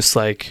able to just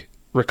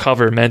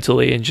recover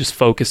mentally and just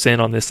focus in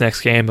on this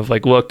next game of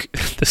look,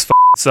 this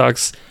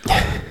sucks.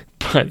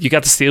 But you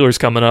got the Steelers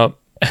coming up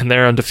and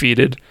they're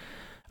undefeated.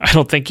 I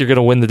don't think you're going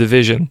to win the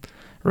division,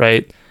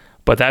 right?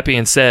 But that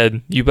being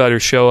said, you better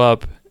show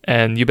up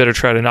and you better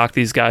try to knock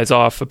these guys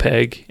off a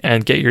peg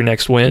and get your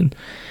next win.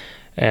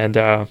 And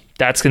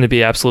that's going to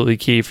be absolutely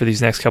key for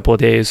these next couple of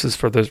days, is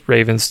for the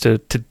Ravens to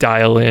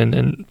dial in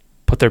and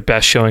put their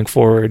best showing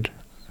forward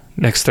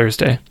next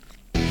Thursday.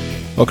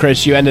 Well,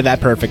 Chris, you ended that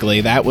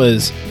perfectly. That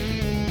was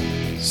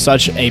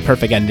such a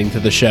perfect ending to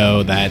the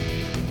show that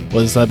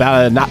was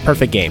about a not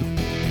perfect game.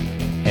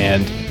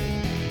 And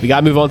we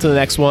got to move on to the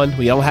next one.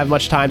 We don't have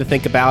much time to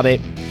think about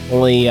it.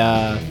 Only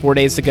 4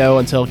 days to go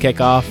until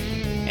kickoff.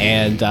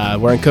 And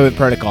we're in COVID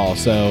protocol,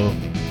 so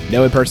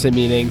no in-person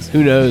meetings.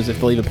 Who knows if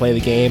they'll even play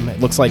the game. It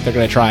looks like they're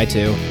going to try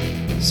to.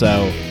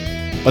 So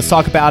let's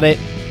talk about it.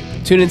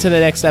 Tune into the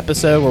next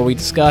episode where we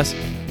discuss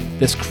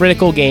this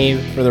critical game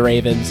for the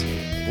Ravens,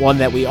 one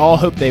that we all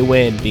hope they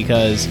win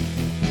because,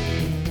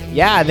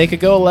 yeah, they could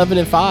go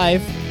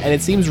 11-5, and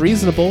it seems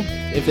reasonable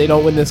if they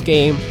don't win this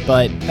game,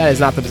 but that is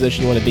not the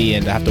position you want to be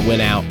in, to have to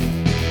win out.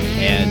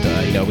 And,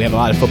 we have a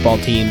lot of football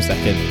teams that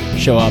could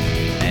show up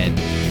and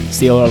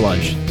steal our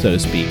lunch, so to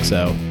speak.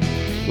 So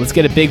let's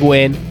get a big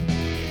win.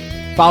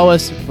 Follow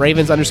us,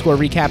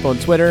 Ravens_recap on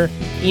Twitter.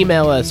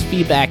 Email us,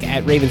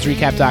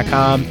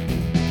 feedback@ravensrecap.com.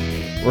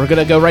 We're going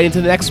to go right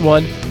into the next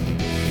one.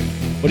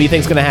 What do you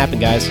think's going to happen,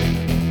 guys?